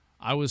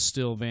 I was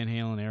still Van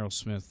Halen,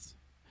 Aerosmith.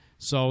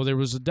 So there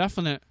was a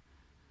definite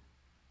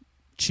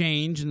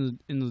change in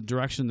the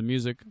direction of the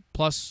music,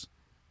 plus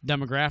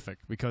demographic,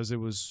 because it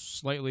was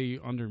slightly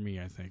under me,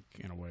 I think,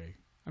 in a way.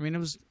 I mean, it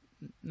was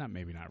not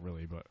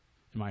really, but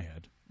in my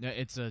head.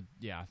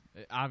 Yeah,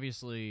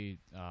 obviously.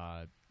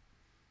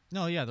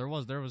 No, yeah, there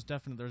was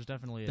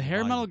definitely The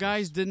hair metal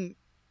guys didn't.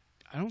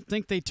 I don't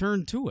think they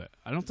turned to it.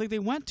 I don't think they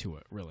went to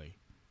it really,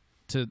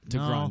 to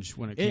grunge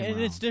when it came around.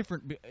 And it's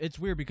different. It's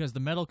weird because the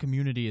metal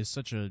community is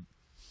such an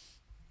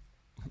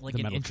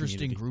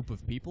interesting group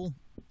of people.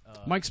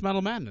 Mike's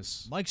Metal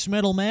Madness. Mike's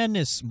Metal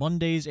Madness,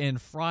 Mondays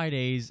and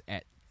Fridays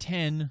at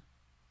 10.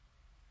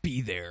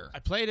 Be there. I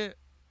played it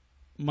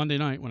Monday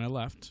night when I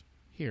left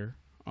here.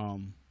 A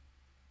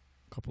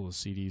couple of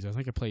CDs. I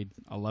think I played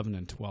 11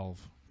 and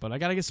 12. But I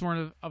got to get some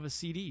more of his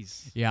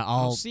CDs. Yeah,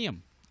 I'll see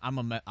him.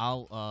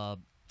 I'll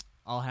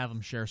have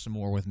him share some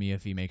more with me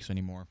if he makes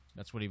any more.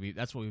 That's what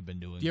we've been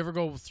doing. Do you ever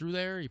go through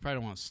there? You probably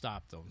don't want to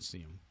stop though and see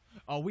him.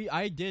 Oh,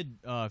 I did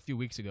a few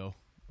weeks ago.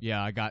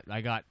 Yeah, I got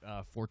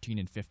 14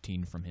 and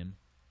 15 from him.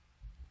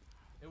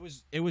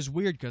 It was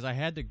weird because I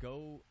had to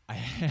go.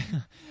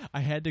 I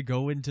had to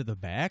go into the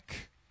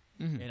back,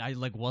 and I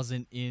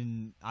wasn't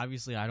in.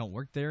 Obviously, I don't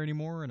work there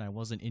anymore, and I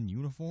wasn't in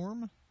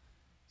uniform,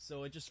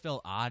 so it just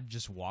felt odd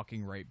just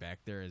walking right back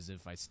there as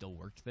if I still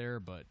worked there.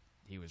 But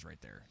he was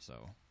right there,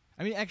 so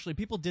I mean, actually,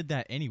 people did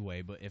that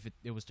anyway. But if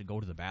it was to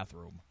go to the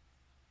bathroom,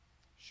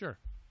 sure.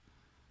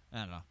 I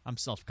don't know. I'm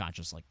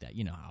self-conscious like that.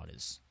 You know how it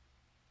is.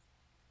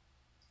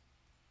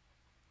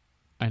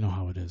 I know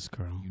how it is,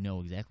 Carl. You know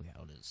exactly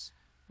how it is.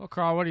 Well,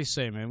 Carl, what do you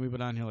say, man? We've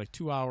been on here like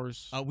 2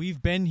 hours.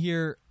 We've been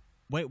here.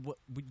 Wait, what,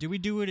 did we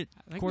do it at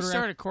I think quarter? We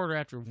started quarter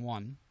after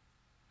 1.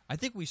 I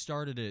think we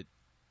started it.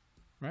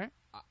 Right?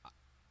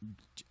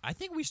 I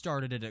think we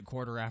started it at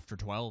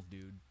 12:15,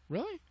 dude.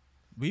 Really?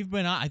 We've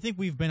been on. I think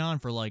we've been on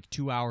for like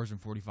 2 hours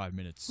and 45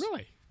 minutes.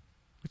 Really?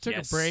 We took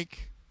a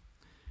break.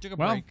 Took a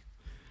break.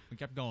 We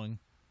kept going.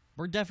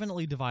 We're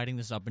definitely dividing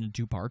this up into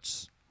 2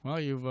 parts. Well,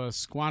 you've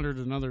squandered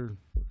another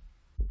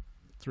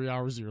 3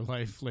 hours of your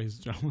life, ladies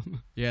and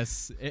gentlemen.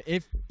 Yes.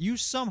 If you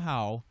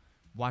somehow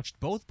watched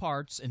both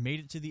parts and made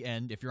it to the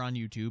end, if you're on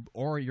YouTube,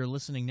 or you're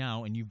listening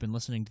now and you've been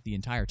listening to the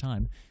entire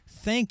time,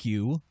 thank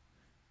you.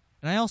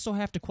 And I also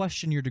have to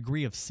question your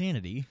degree of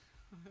sanity.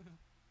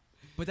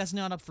 But that's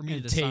not up for me to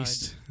decide.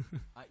 Taste.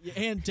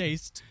 And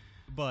taste.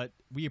 But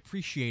we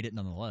appreciate it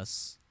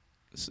nonetheless.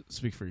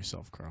 Speak for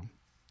yourself, Carl.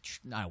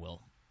 I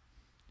will.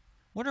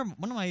 What am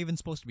I even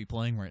supposed to be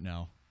playing right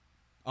now?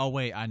 Oh,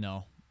 wait, I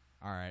know.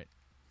 All right.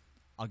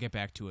 I'll get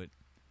back to it.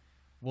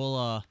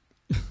 Well,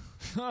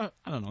 I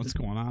don't know what's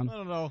going on.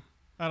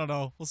 I don't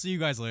know. We'll see you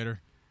guys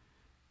later.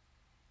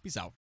 Peace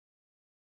out.